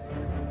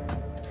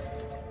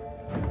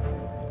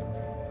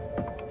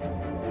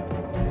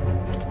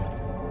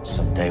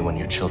 Someday when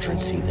your children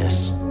see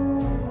this,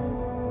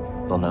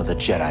 they'll know the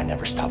Jedi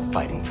never stopped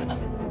fighting for them.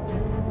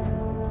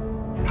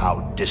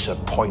 How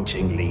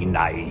disappointingly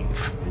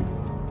naive.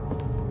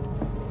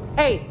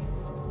 Hey,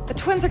 the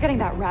twins are getting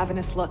that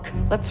ravenous look.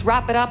 Let's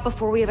wrap it up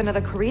before we have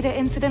another Corrida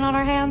incident on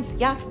our hands,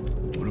 yeah?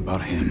 What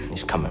about him?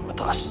 He's coming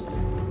with us.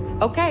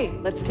 Okay,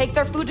 let's take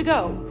their food to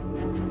go.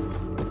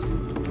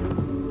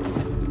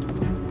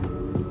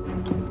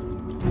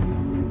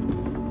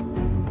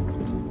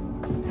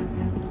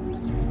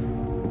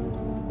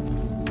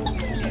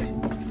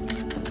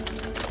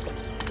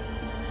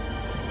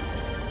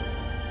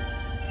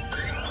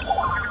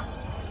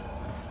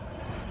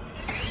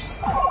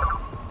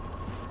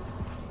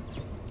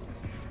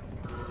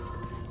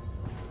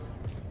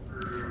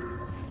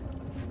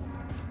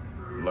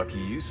 Lucky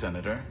you,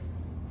 Senator.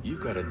 You've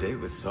got a date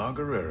with Saw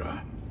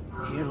Gerrera.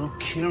 He'll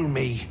kill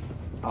me.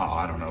 Oh,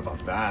 I don't know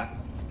about that.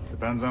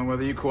 Depends on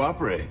whether you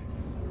cooperate.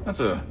 That's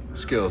a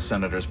skill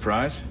Senator's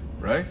prize,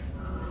 right?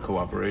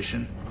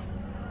 Cooperation.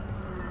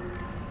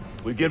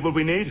 We get what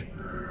we need?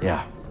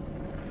 Yeah.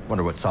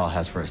 Wonder what Saul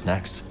has for us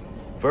next.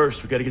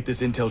 First, we gotta get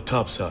this intel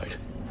topside.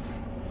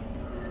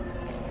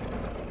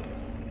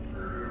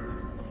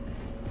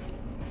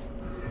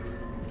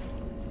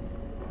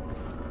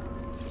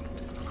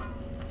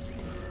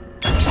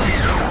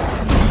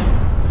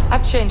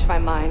 I've changed my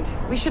mind.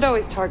 We should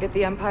always target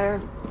the Empire.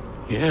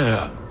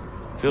 Yeah.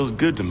 Feels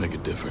good to make a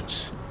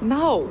difference.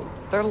 No,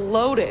 they're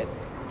loaded.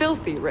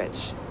 Filthy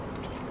rich.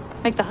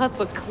 Make the huts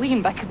look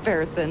clean by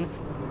comparison.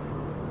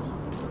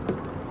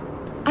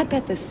 I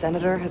bet this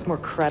senator has more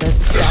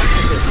credits.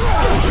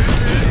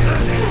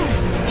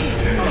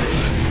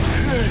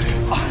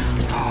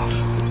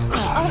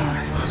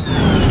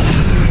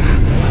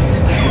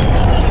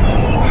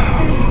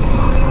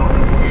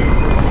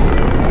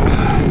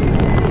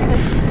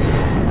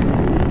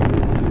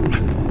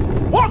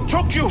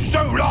 blocked you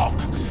so long?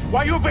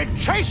 While you've been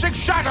chasing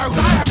shadows,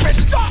 I have been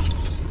stopped!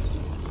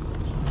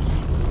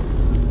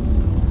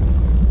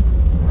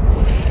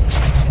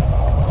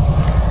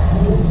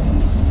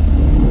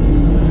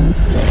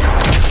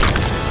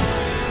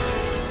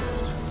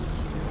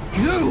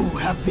 You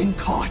have been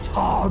caught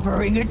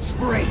harboring a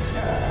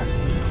traitor.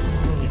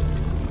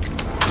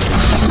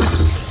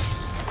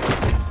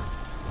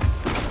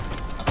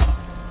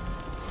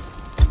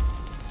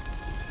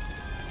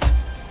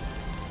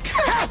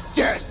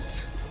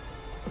 Castus!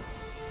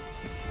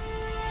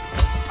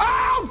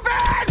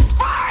 Open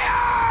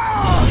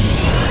fire!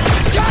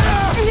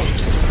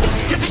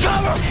 Get to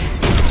cover!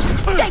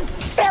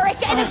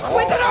 Beric and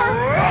Inquisitor!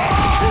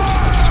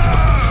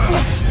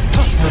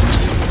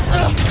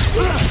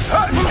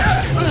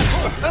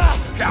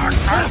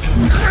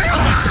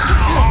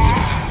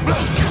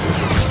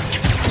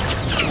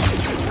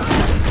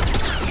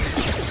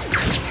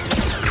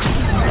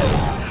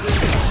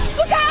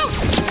 Look out!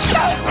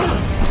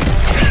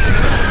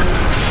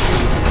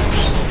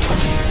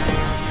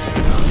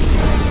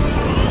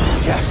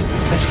 Yes,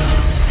 let's go.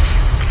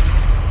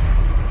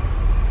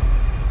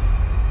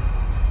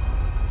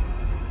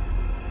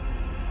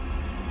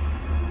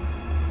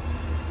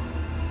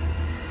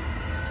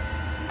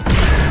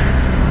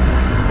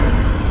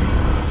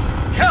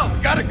 Cal,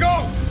 gotta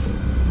go!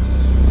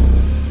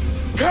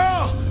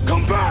 Cal,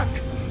 come back!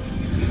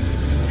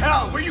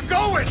 Cal, where you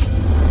going?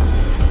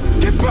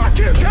 Get back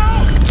here,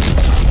 Cal!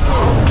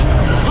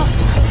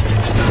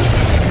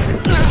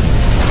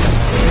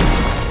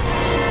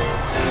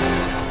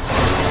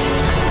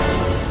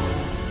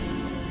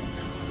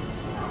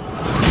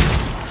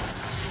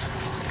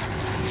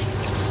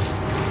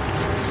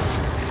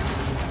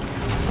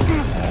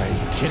 Are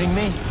you kidding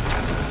me?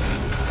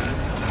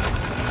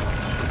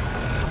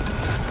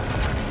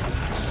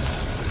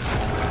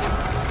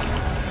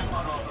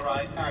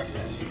 Unauthorized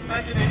access.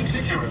 Activating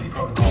security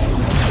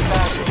protocols.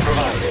 Badge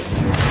provided.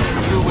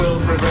 You will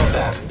regret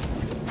that.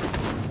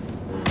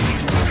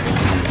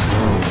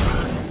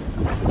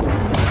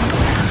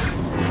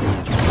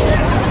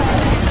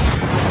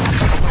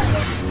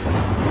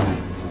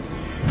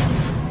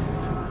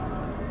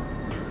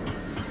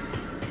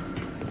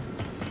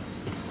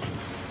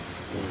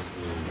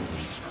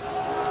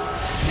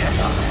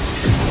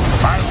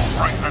 I will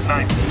bring the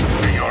knife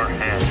to your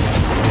head.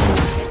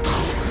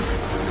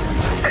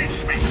 Face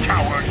me,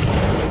 coward!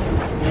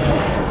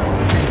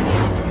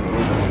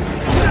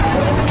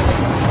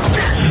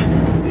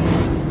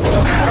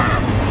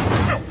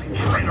 Filthy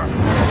traitor!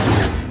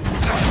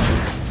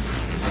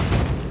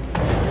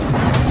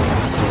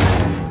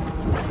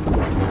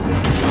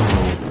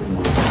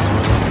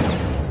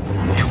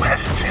 You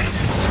hesitate.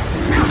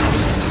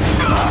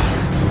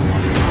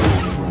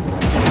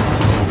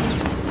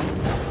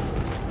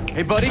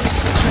 Hey, buddy.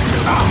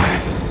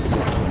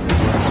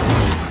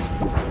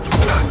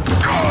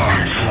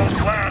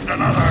 Land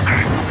another.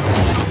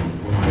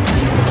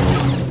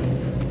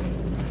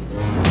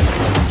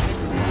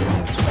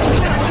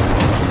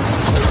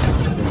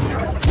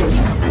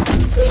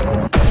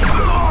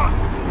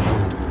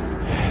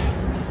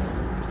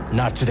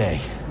 Not today.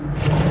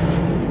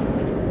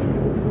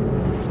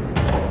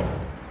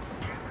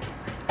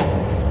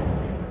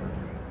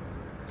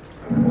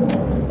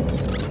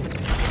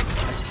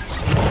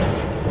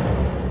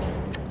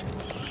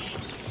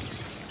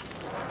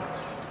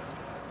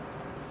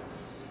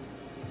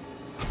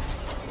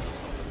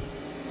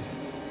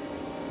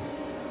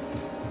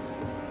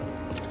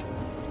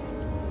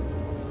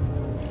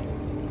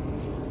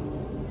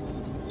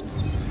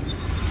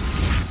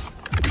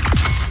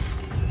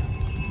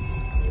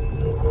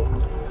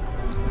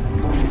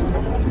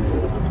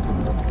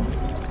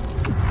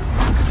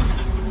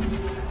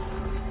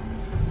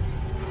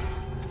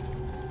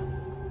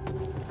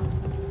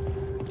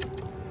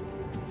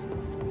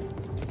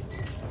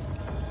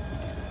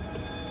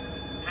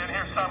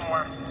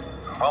 Somewhere.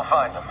 We'll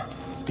find them.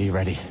 Be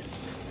ready.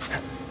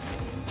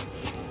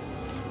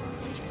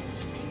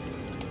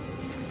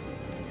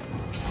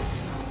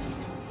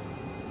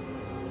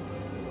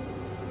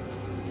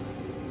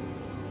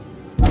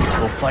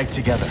 We'll fight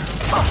together.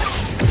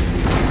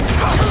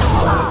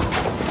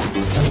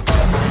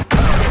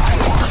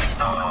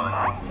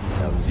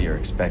 Don't see you're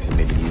expecting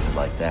me to use it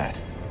like that.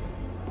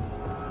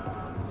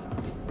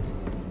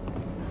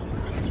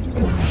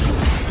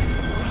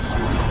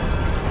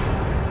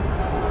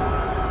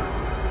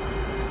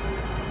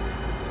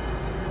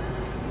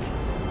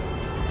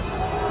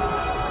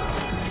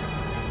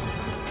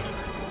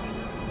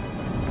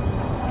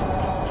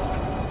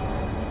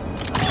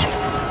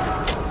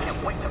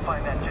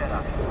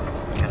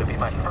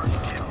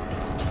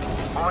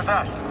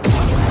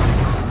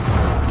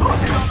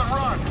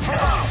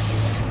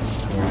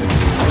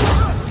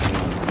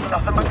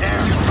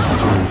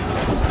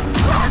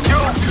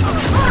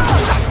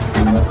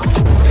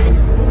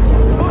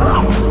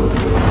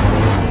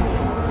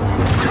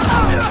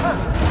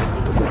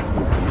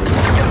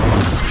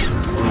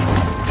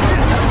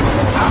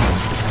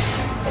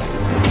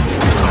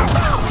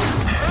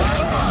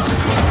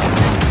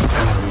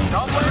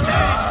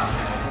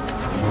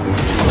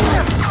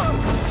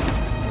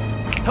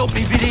 Help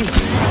me, BD!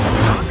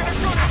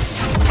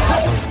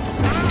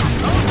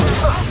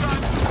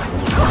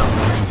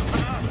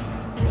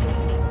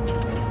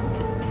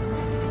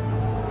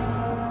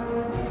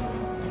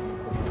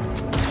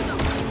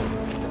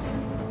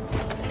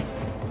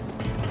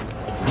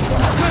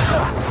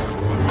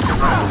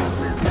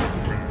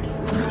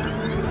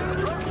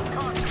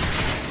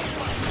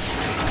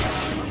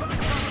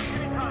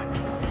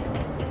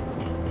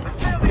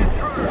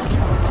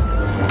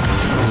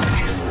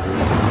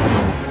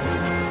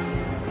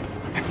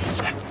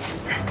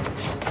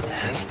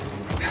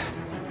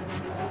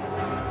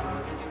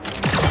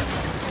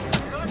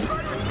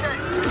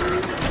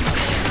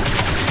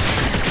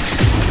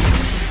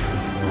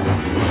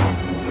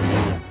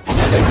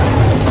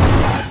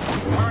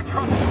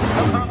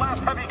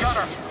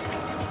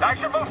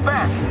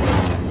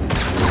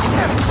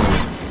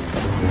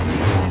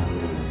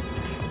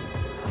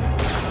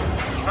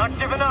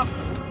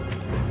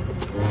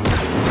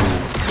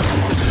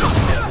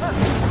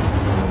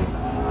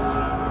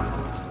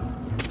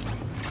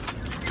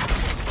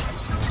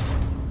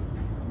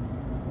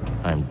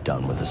 I'm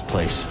done with this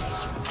place.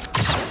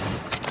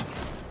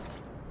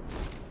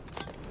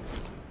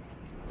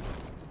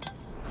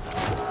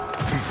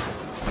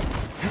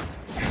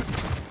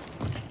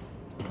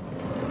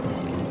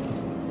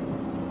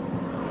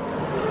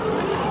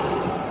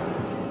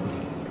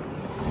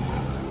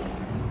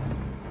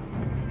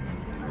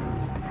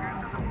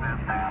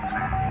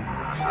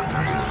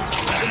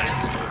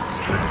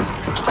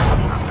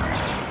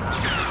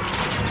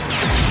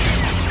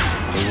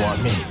 They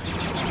want me.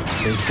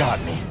 They've got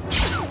me.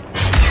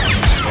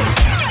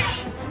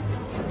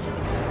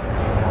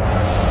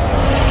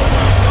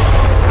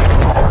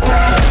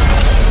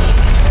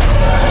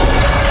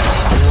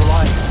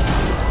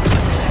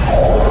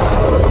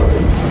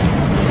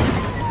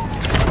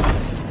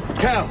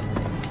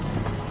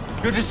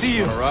 Good to see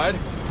you. All right.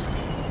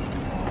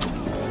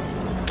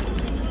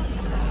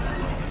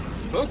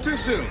 Spoke too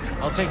soon.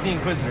 I'll take the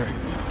Inquisitor.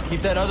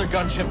 Keep that other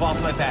gunship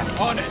off my back.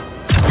 On it.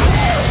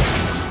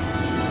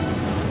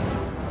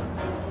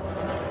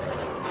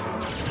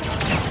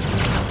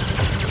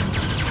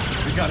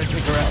 We gotta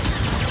take her out.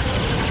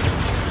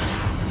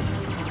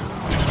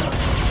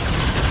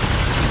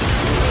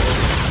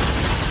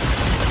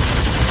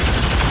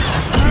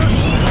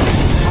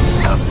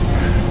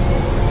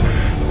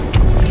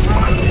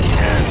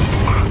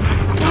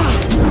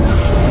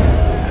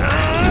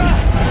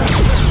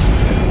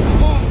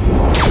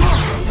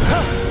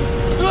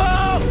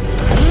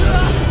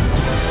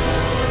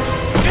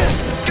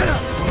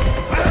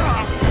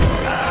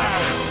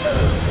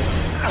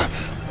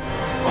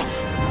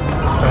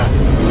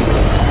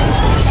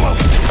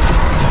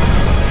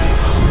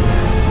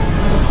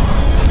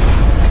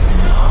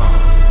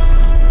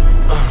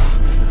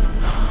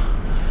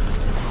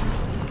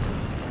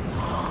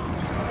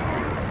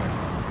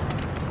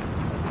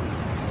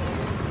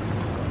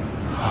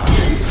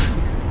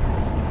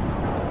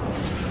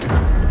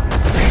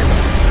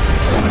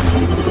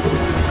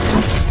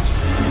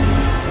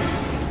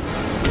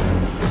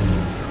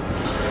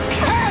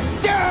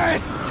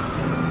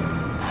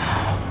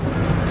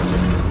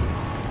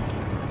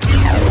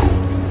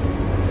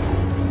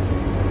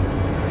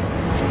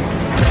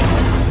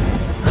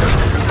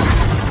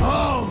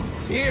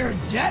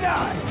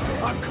 Jedi!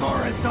 A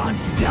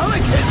Coruscant's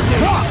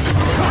delicacy!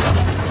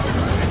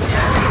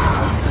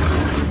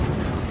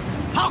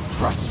 I'll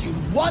crush you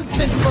once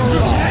and for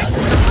all!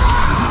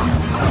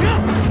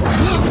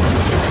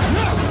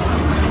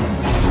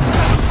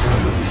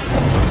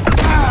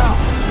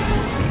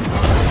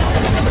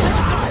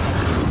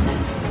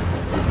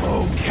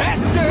 Oh,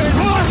 casters!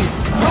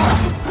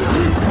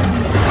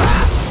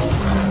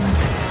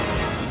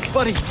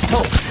 Buddy,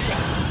 help!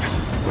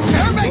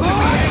 You're making me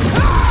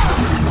angry!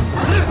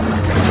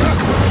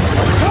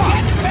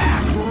 Get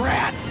back,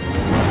 rat!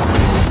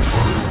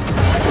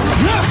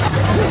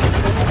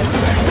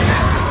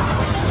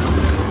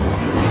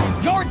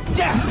 Your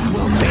death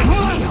will make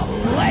me a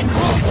legend!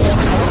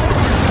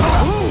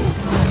 Ooh,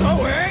 so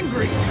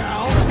angry,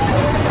 pal!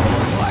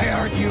 Why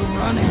aren't you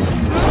running?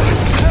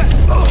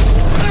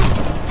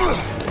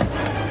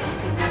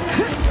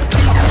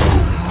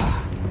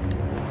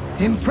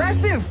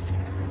 Impressive!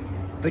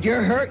 But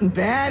you're hurting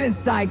bad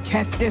inside,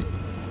 Kestis.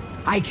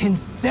 I can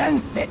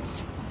sense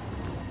it.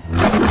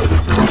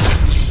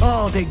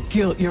 All the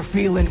guilt you're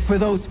feeling for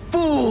those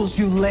fools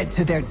you led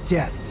to their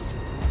deaths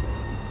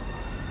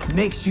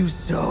makes you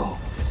so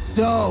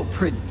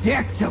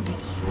predictable.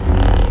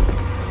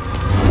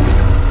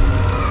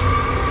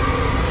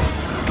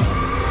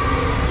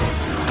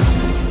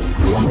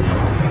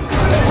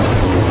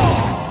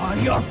 Oh,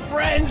 your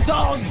friends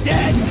all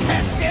dead,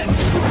 Kestis!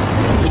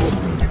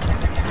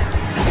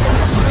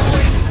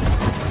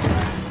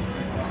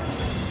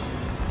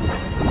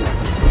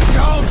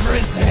 Don't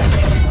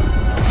resist!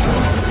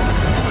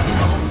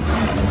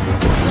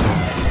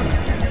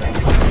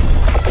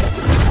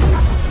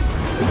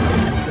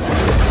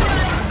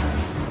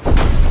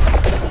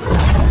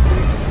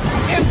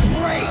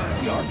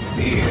 Embrace your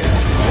fear!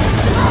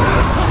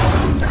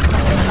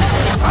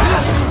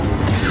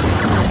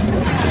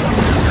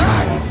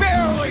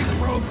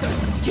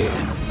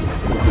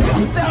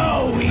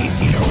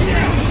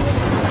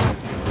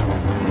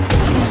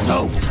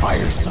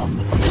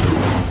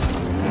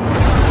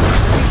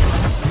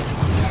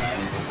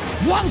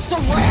 Once a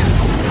rat,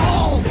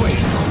 always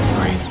a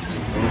friend.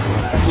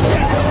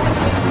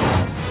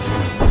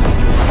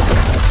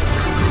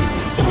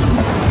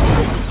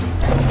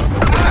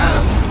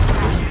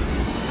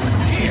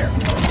 Here.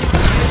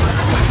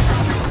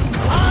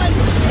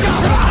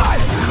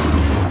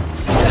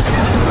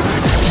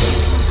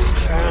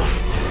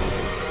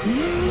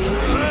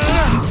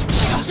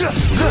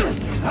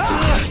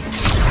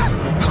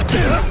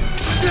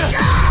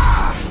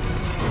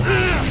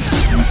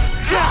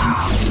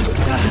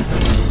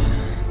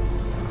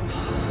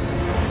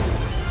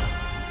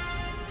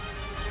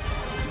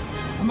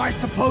 Am I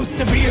supposed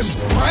to be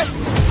impressed?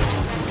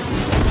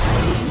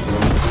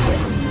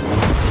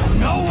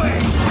 No way!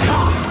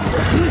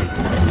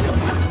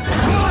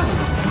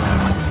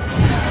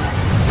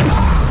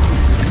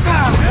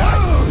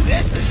 Ooh,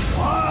 this is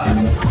fun!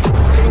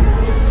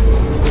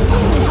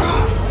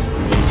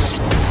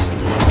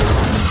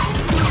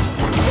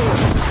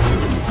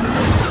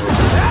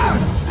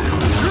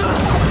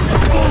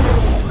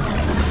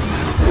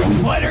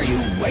 What are you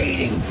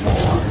waiting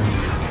for?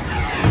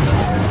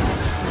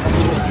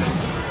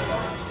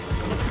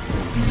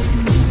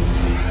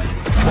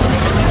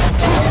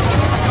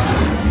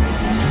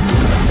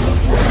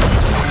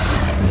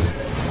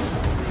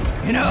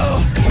 You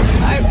know,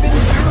 I've been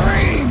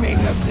dreaming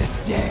of this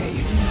day.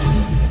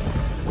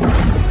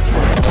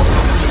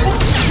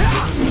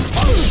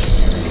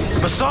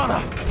 Masana!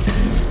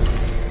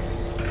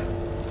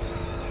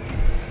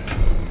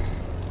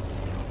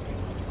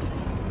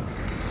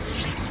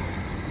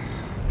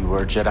 You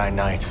were a Jedi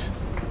Knight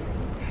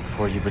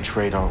before you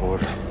betrayed our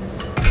order.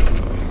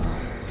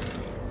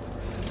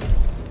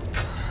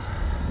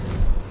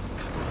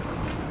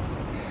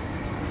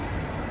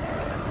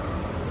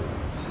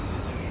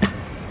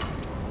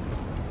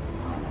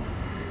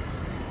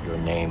 Your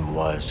name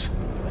was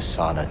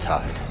Masana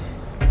Tide.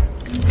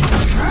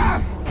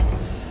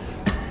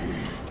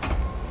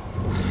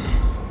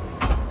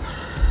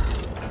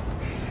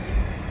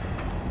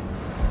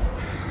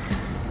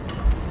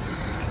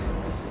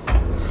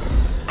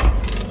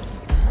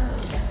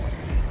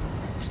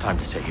 It's time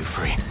to set you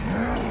free.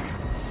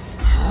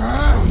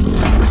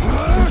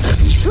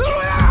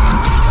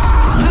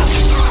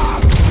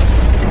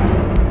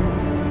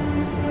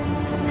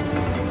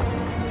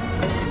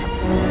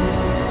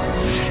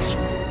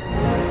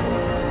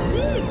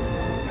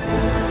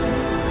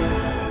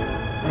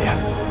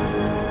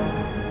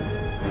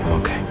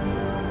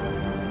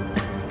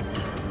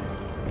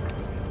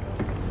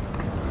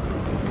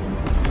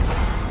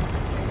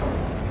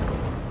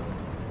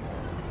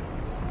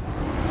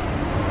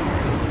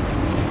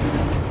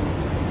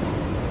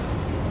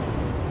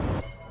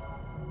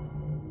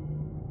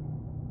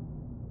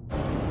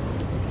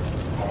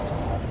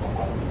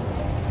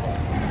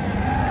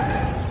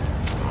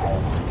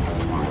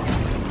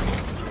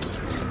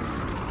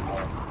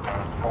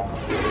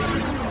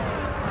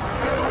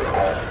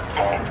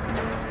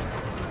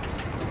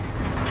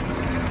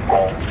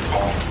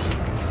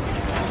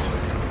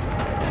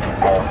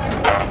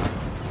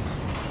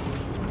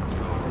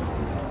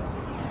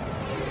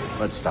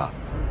 Let's stop.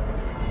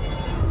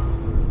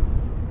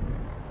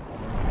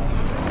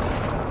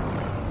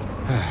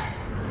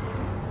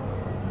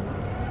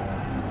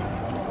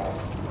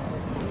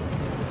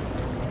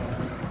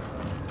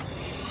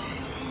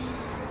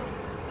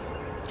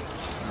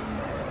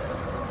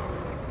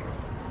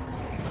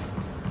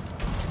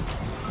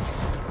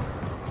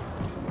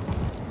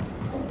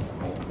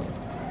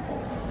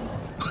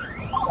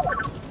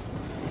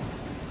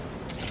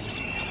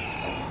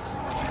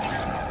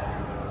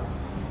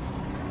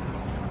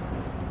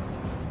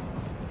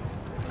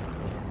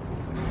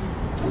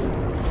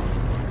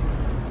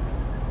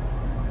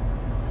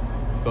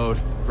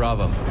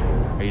 Bravo.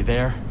 Are you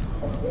there?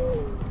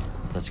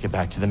 Let's get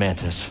back to the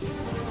Mantis.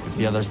 If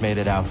the others made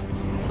it out,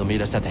 they'll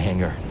meet us at the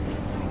hangar.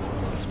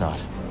 If not...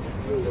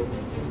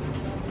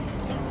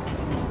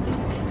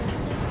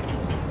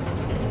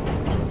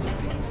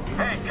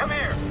 Hey, come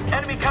here!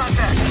 Enemy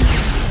contact!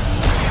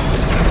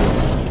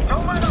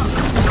 Don't let up!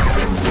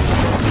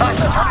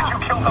 How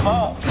did you kill them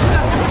all?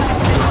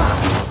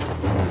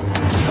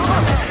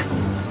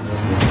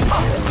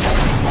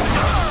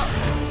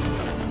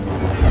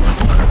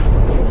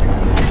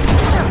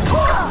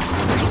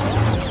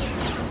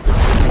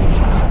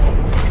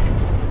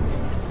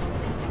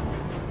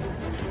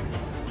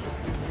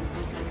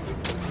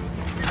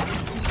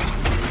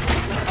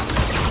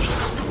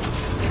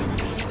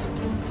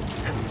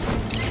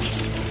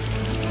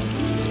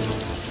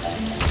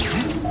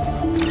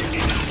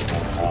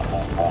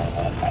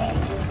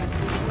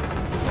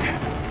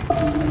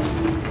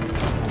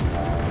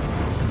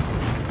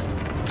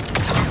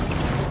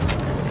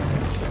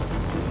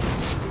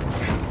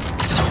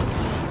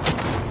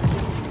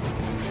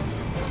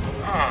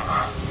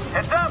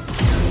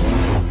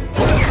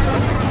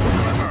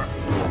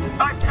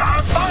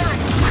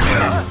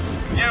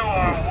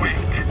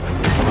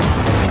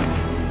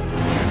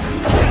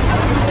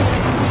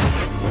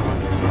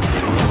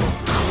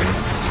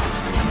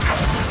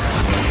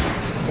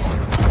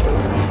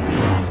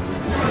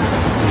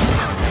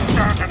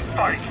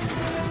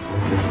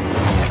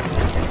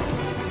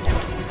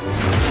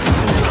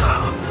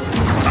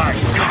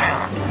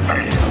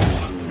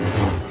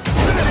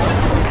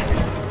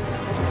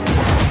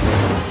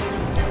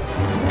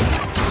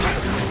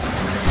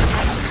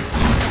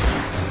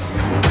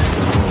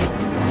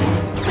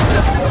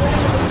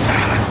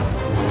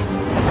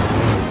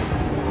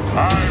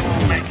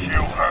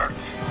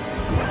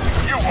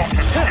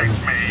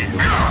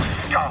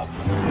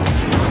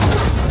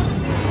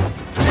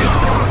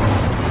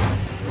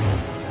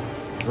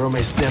 Throw me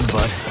a stim,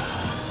 bud.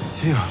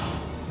 Phew.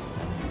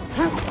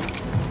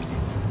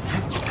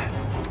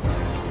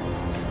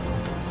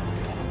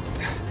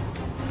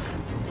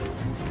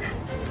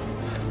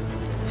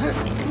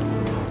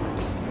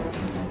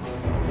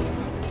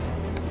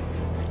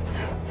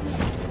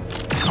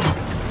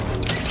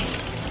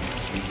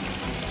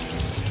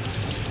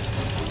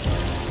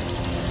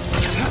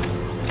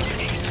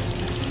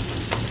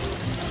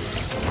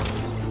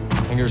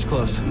 Fingers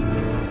close.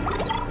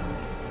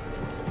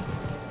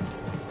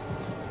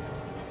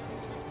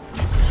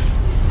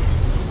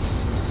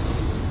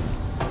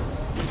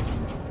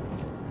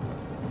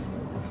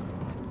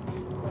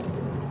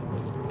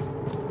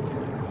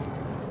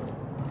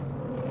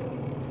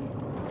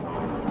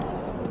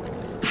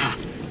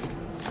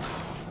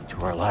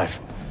 We're alive.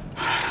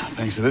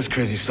 Thanks to this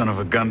crazy son of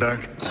a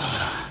Gundark.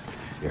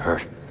 You're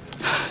hurt.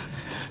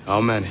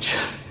 I'll manage.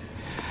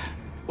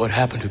 What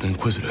happened to the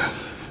Inquisitor?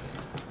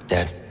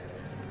 Dead.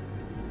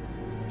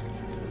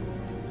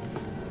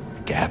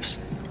 The Gaps.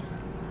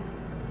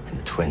 And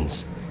the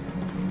twins.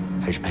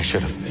 I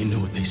should have. They know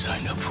what they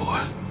signed up for.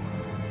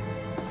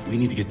 We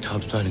need to get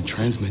topside and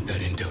transmit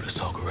that intel to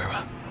Saw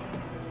Gerrera.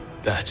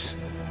 That's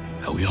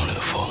how we honor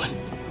the fallen.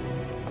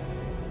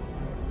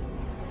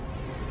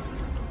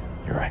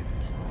 You're right.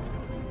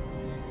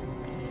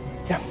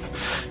 Yeah.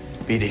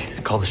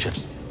 BD, call the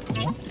ships.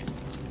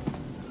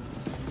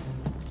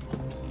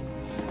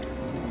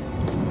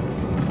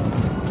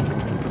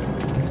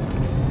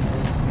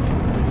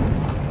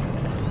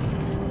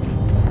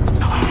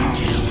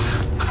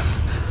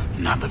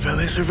 Not the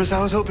valet service I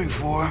was hoping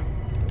for.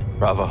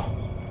 Bravo.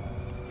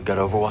 You got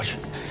Overwatch?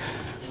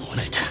 On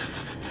it.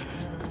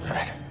 All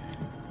right.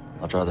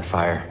 I'll draw the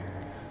fire.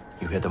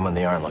 You hit them when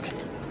they aren't looking.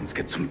 Let's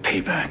get some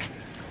payback.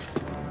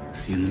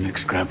 See you in the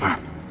mix, Scrapper.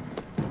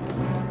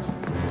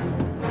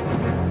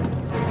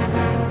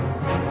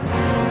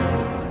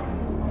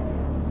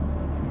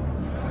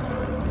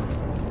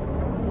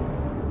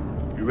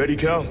 You ready,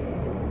 Cal?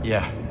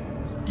 Yeah.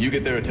 You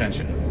get their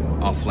attention.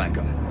 I'll flank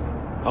them.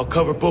 I'll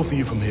cover both of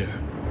you from here.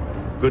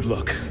 Good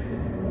luck.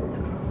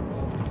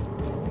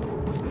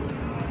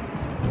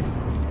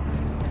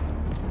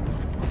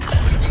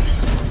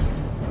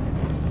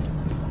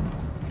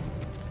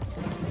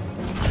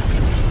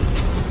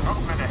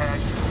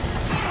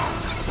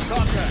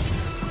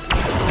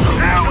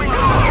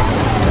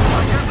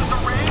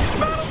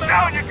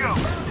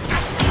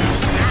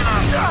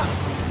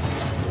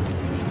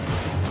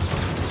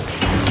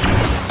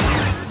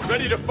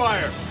 Ready to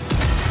fire!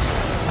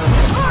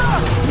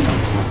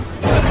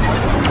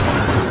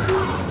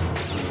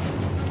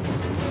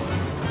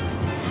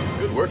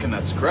 Good work in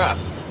that scrap.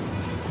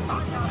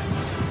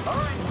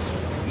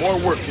 More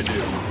work to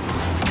do.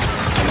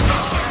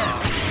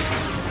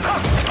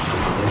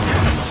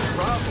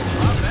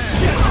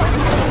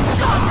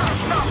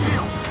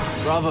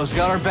 Bravo's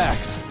got our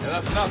backs. Yeah,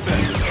 that's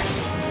nothing.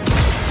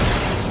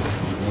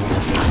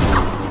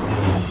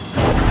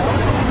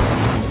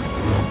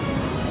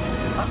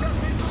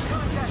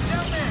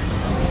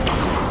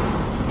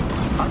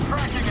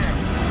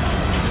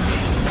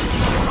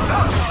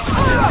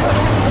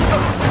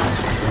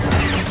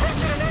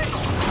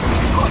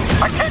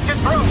 I can't get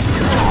through!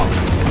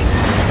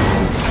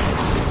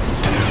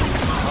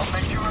 I'll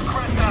make you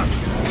regret that.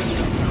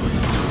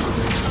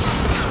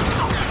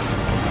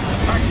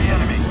 Back the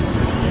enemy.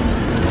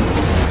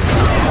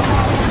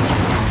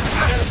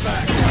 Get it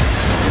back.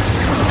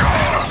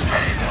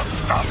 Okay,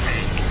 stop me.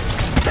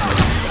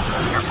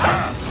 You're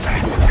fast.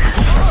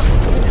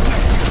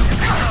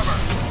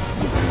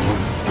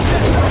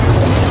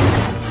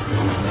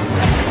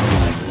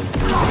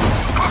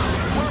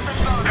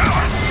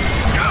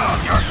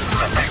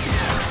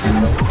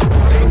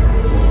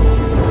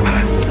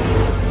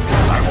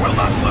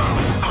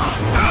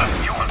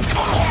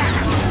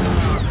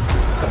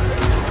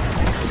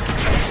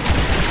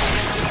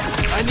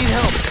 I need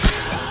help.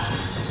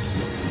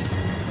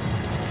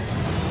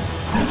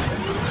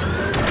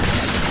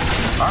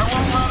 I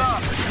won't let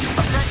up. I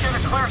can't get a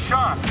clear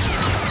shot.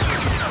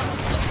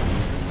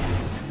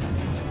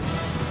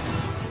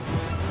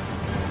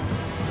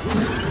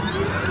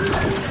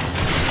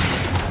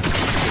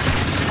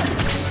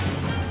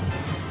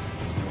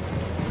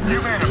 You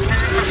made a big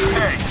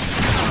mistake.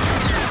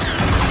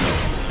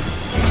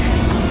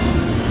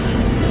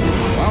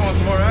 I want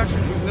some more action.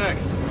 Who's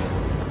next?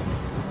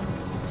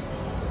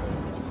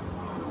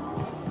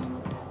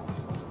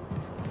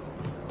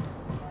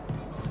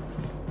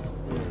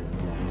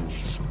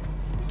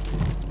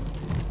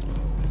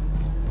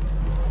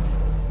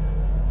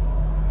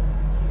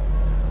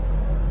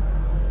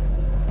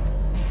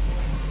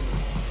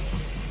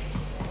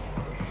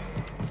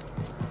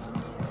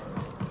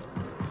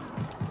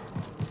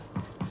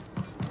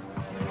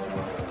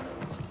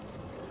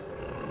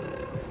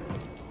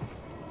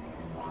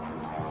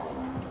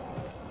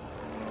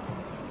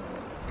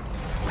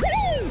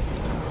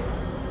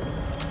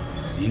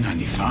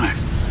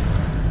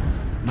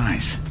 Z95.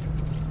 Nice.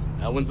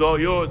 That one's all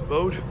yours,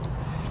 Bode.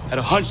 Had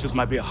a hunch this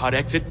might be a hot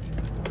exit.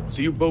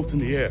 See you both in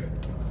the air.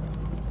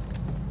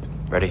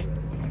 Ready?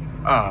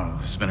 Oh,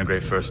 this has been a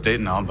great first date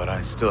and all, but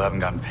I still haven't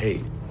gotten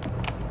paid.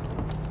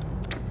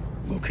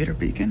 Locator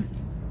beacon?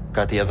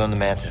 Got the other on the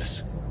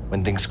Mantis.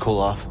 When things cool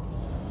off,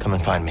 come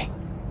and find me.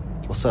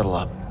 We'll settle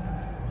up.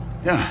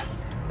 Yeah,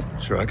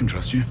 sure, I can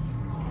trust you.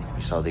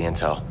 We saw the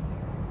intel.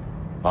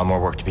 A lot more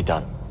work to be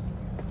done.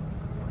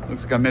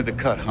 Looks like I made the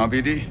cut, huh,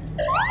 BD?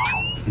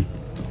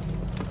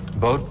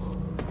 Bode?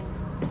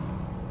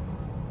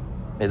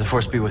 May the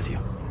Force be with you.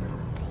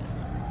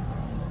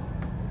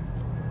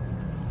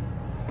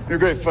 You're a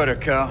great fighter,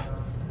 Cal.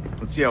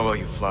 Let's see how well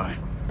you fly.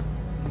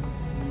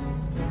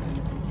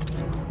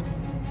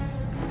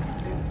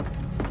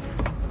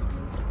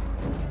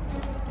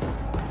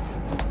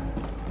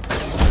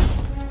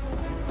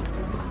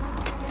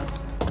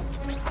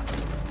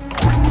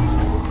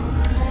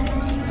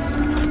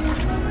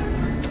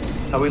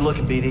 How we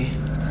looking, BD?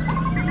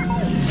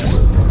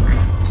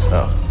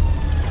 Oh.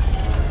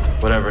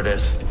 Whatever it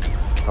is,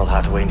 I'll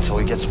have to wait until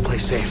we get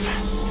someplace safe.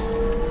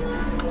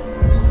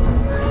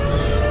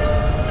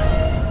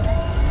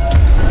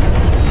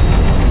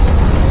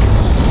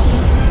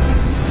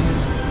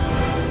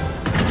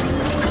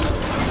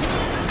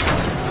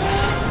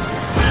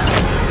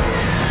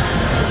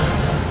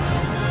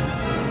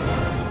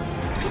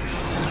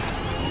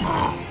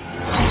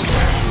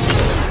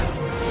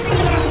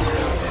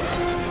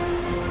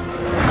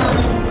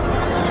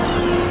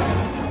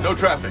 No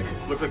traffic.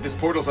 Looks like this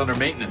portal's under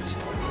maintenance.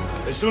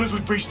 As soon as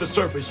we breach the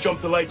surface, jump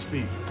to light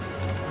speed.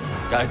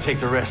 Gotta take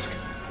the risk.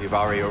 We've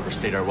already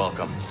overstayed our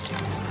welcome.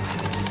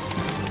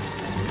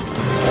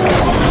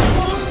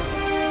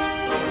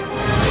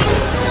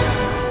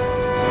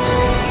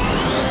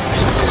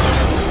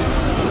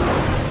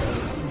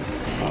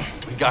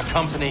 We got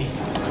company.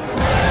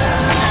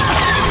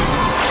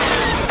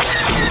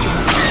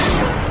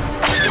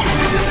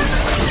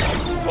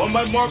 On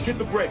my mark, hit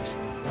the brakes.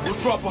 We'll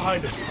drop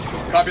behind him.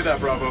 Copy that,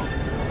 Bravo.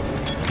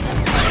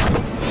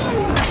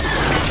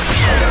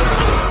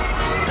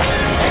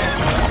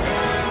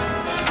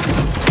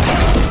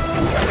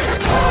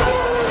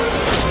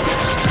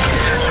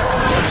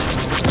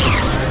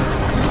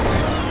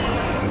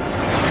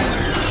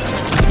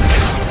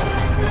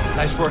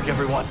 Nice work,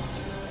 everyone.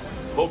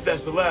 Hope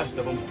that's the last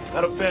of them.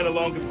 Not a fan of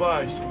long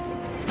goodbyes.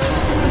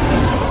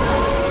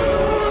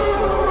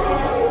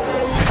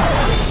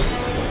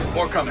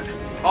 More coming.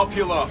 I'll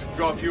peel off,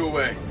 draw a few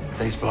away.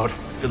 Thanks, Bode.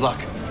 Good luck.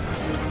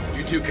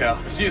 You too, Cal.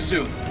 See you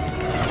soon.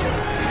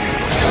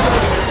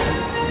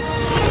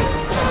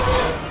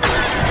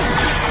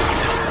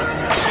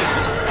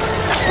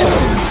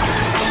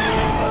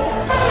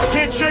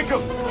 Can't shake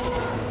him!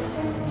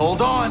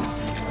 Hold on.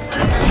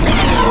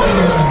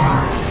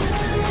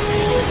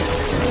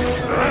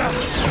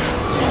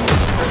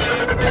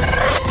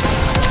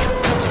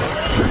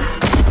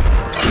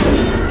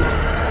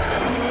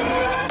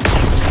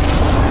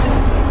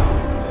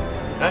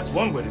 That's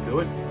one way to do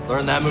it.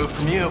 Learn that move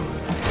from you.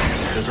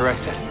 There's our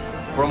exit.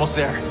 We're almost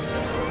there.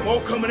 More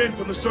coming in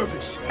from the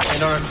surface.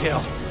 And on our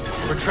tail.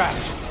 We're trapped.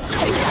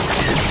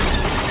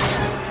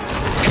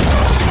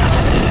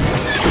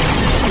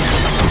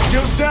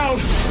 Skills down.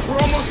 We're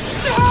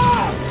almost...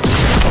 Ah!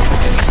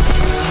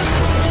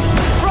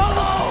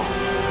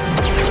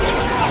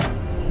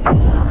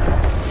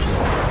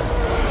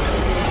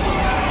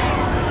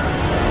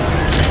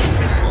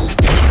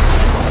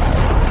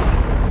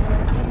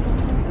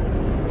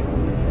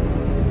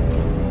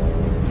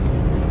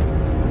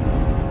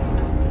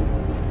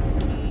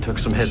 Took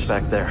some hits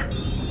back there.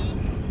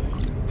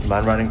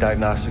 Mind running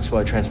diagnostics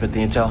while I transmit the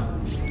intel?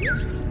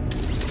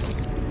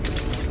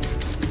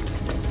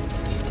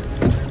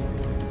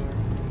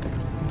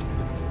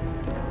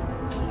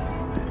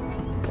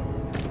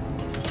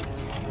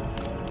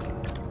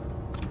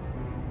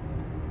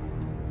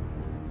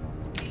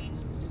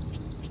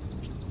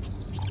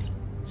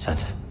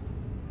 Send.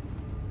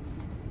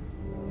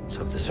 Let's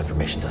hope this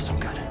information does some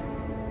good.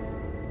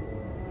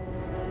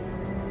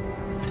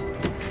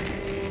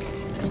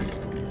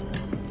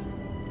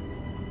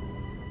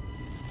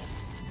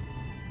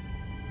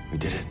 We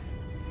did it.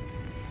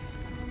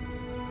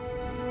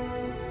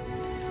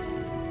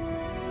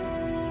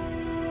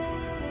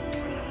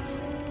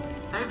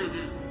 Hey,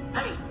 baby.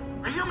 Hey,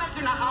 are you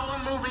making a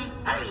Howard movie?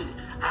 Hey,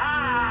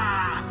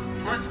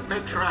 let's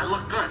make sure I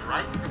look good,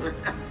 right?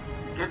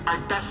 Get my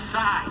best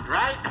side,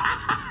 right?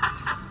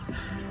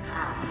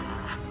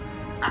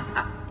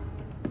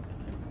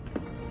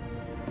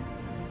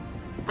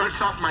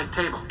 Birds off my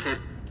table, kid.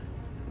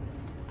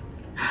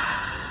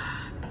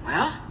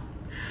 Well,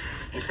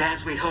 it's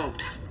as we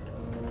hoped.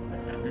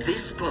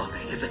 This book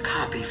is a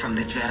copy from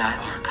the Jedi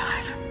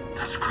Archive.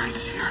 That's great,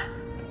 Seer.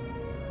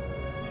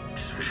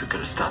 Just wish we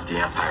could have stopped the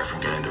Empire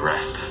from getting the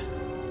rest.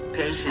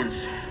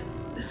 Patience.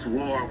 This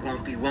war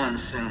won't be won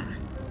soon.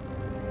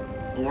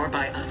 Or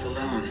by us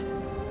alone.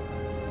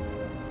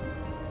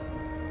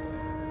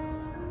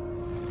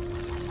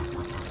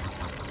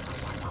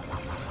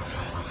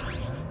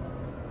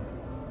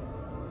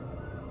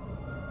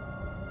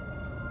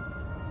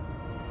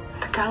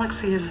 The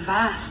galaxy is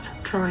vast,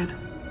 droid.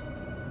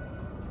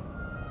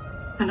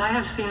 And I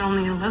have seen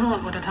only a little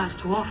of what it has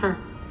to offer.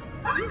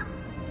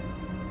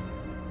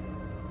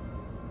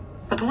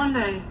 But one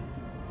day,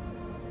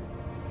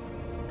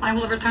 I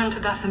will return to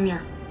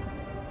Dathomir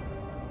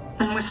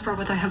and whisper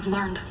what I have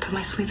learned to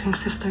my sleeping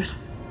sisters.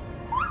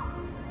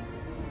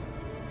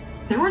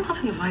 You are not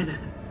invited.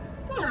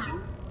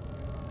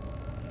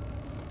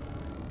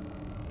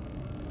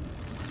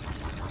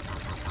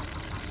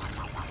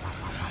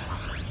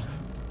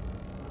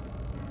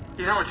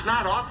 You know, it's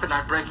not often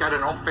I break out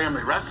an old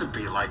family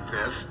recipe like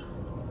this.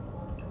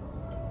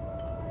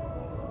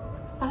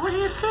 Well, what do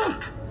you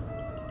think?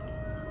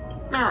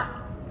 Mara.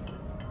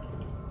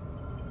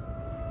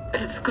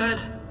 It's good.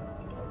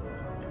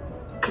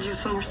 Could use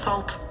some more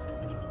salt.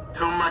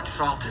 Too much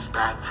salt is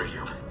bad for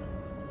you.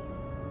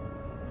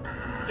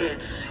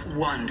 It's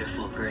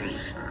wonderful,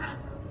 Grease.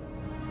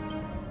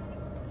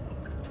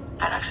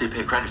 I'd actually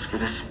pay credits for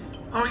this.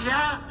 Oh,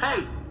 yeah?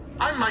 Hey,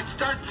 I might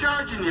start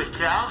charging you,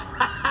 Cal.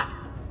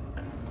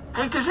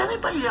 Hey, does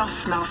anybody else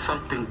smell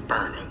something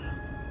burning?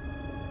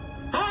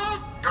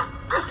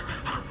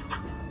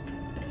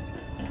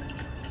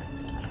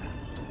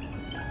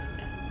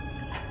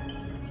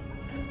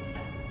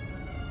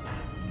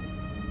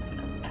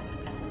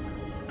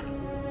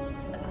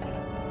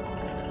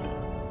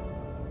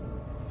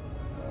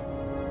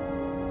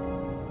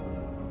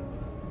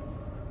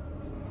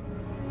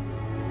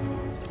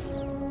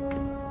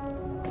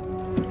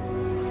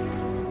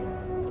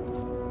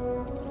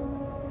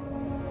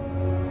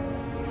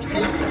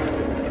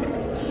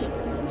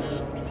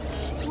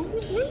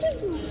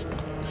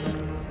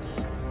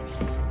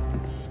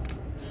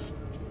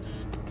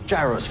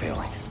 Gyro's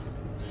failing.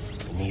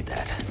 We need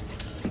that.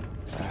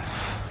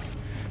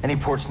 Any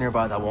ports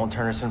nearby that won't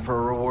turn us in for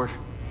a reward?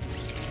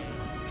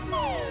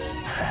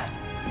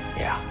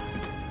 Yeah.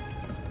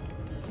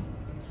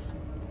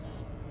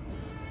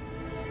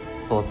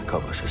 Pull up the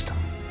Coco system.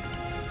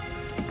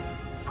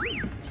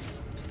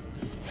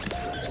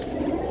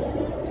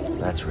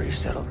 That's where you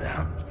settled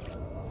down.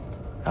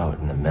 Out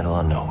in the middle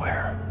of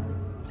nowhere.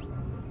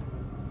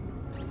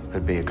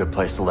 Could be a good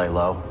place to lay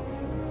low.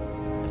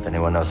 If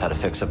anyone knows how to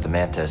fix up the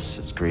Mantis,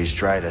 it's Grease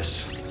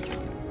Dritus.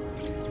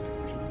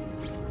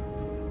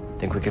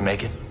 Think we can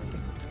make it?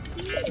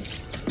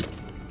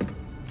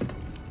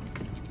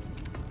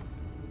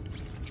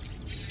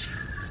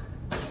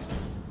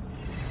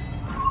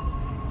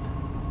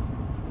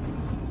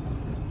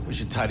 We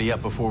should tidy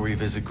up before we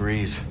visit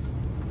Grease.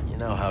 You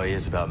know how he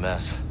is about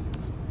mess.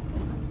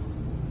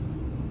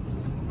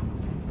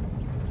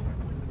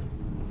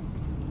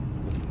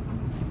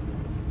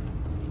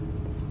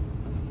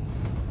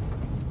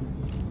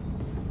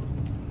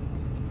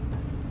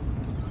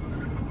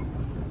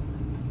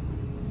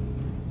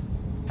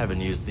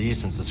 Haven't used these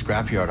since the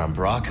scrapyard on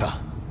Braca.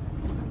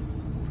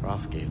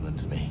 Prof gave them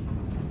to me.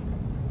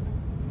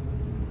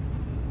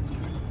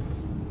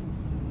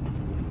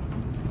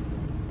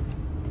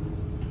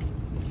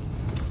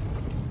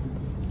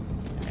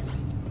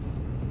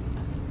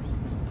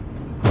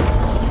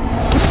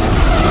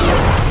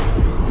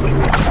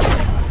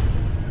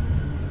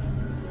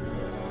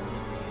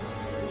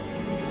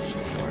 So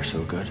far,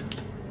 so good.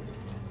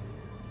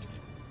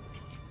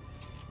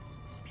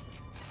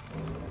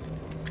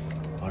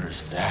 What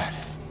is that?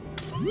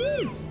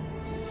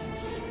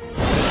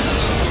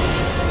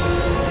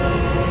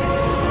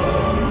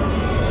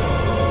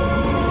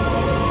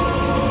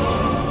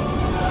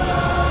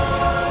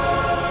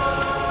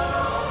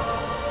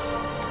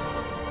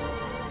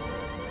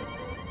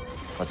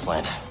 Let's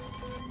land.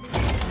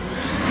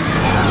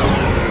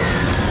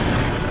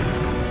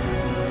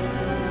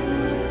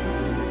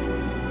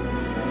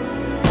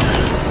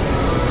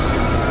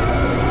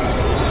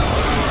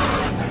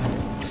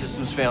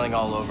 System's failing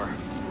all over.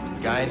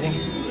 Got anything?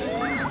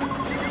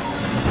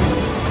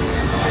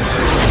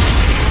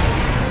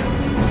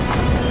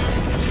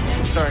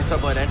 Starting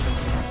sublight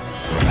engines.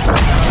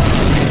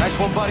 Nice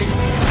one, buddy.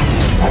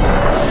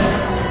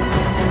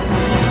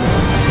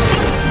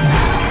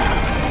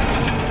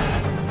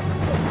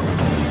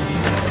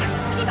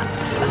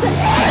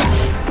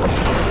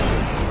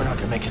 We're not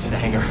gonna make it to the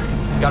hangar.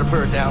 Gotta put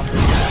her down.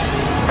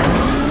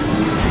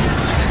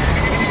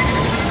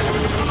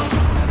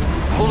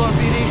 Hold on,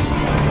 BD.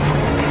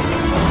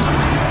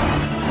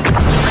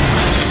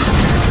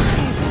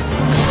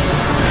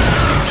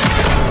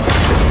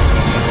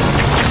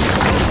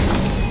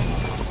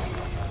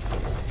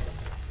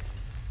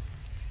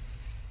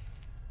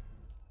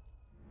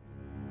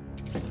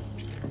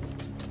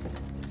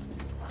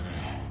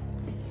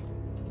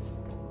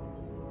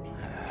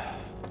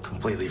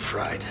 Completely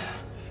fried.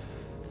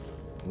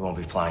 We won't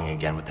be flying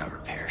again without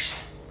repairs.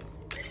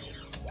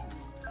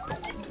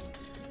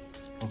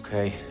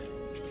 Okay,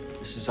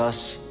 this is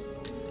us.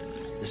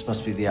 This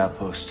must be the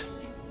outpost.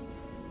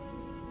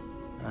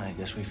 I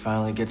guess we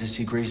finally get to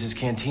see Grease's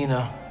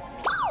cantina.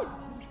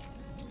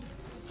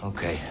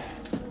 Okay.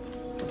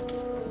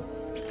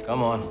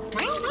 Come on.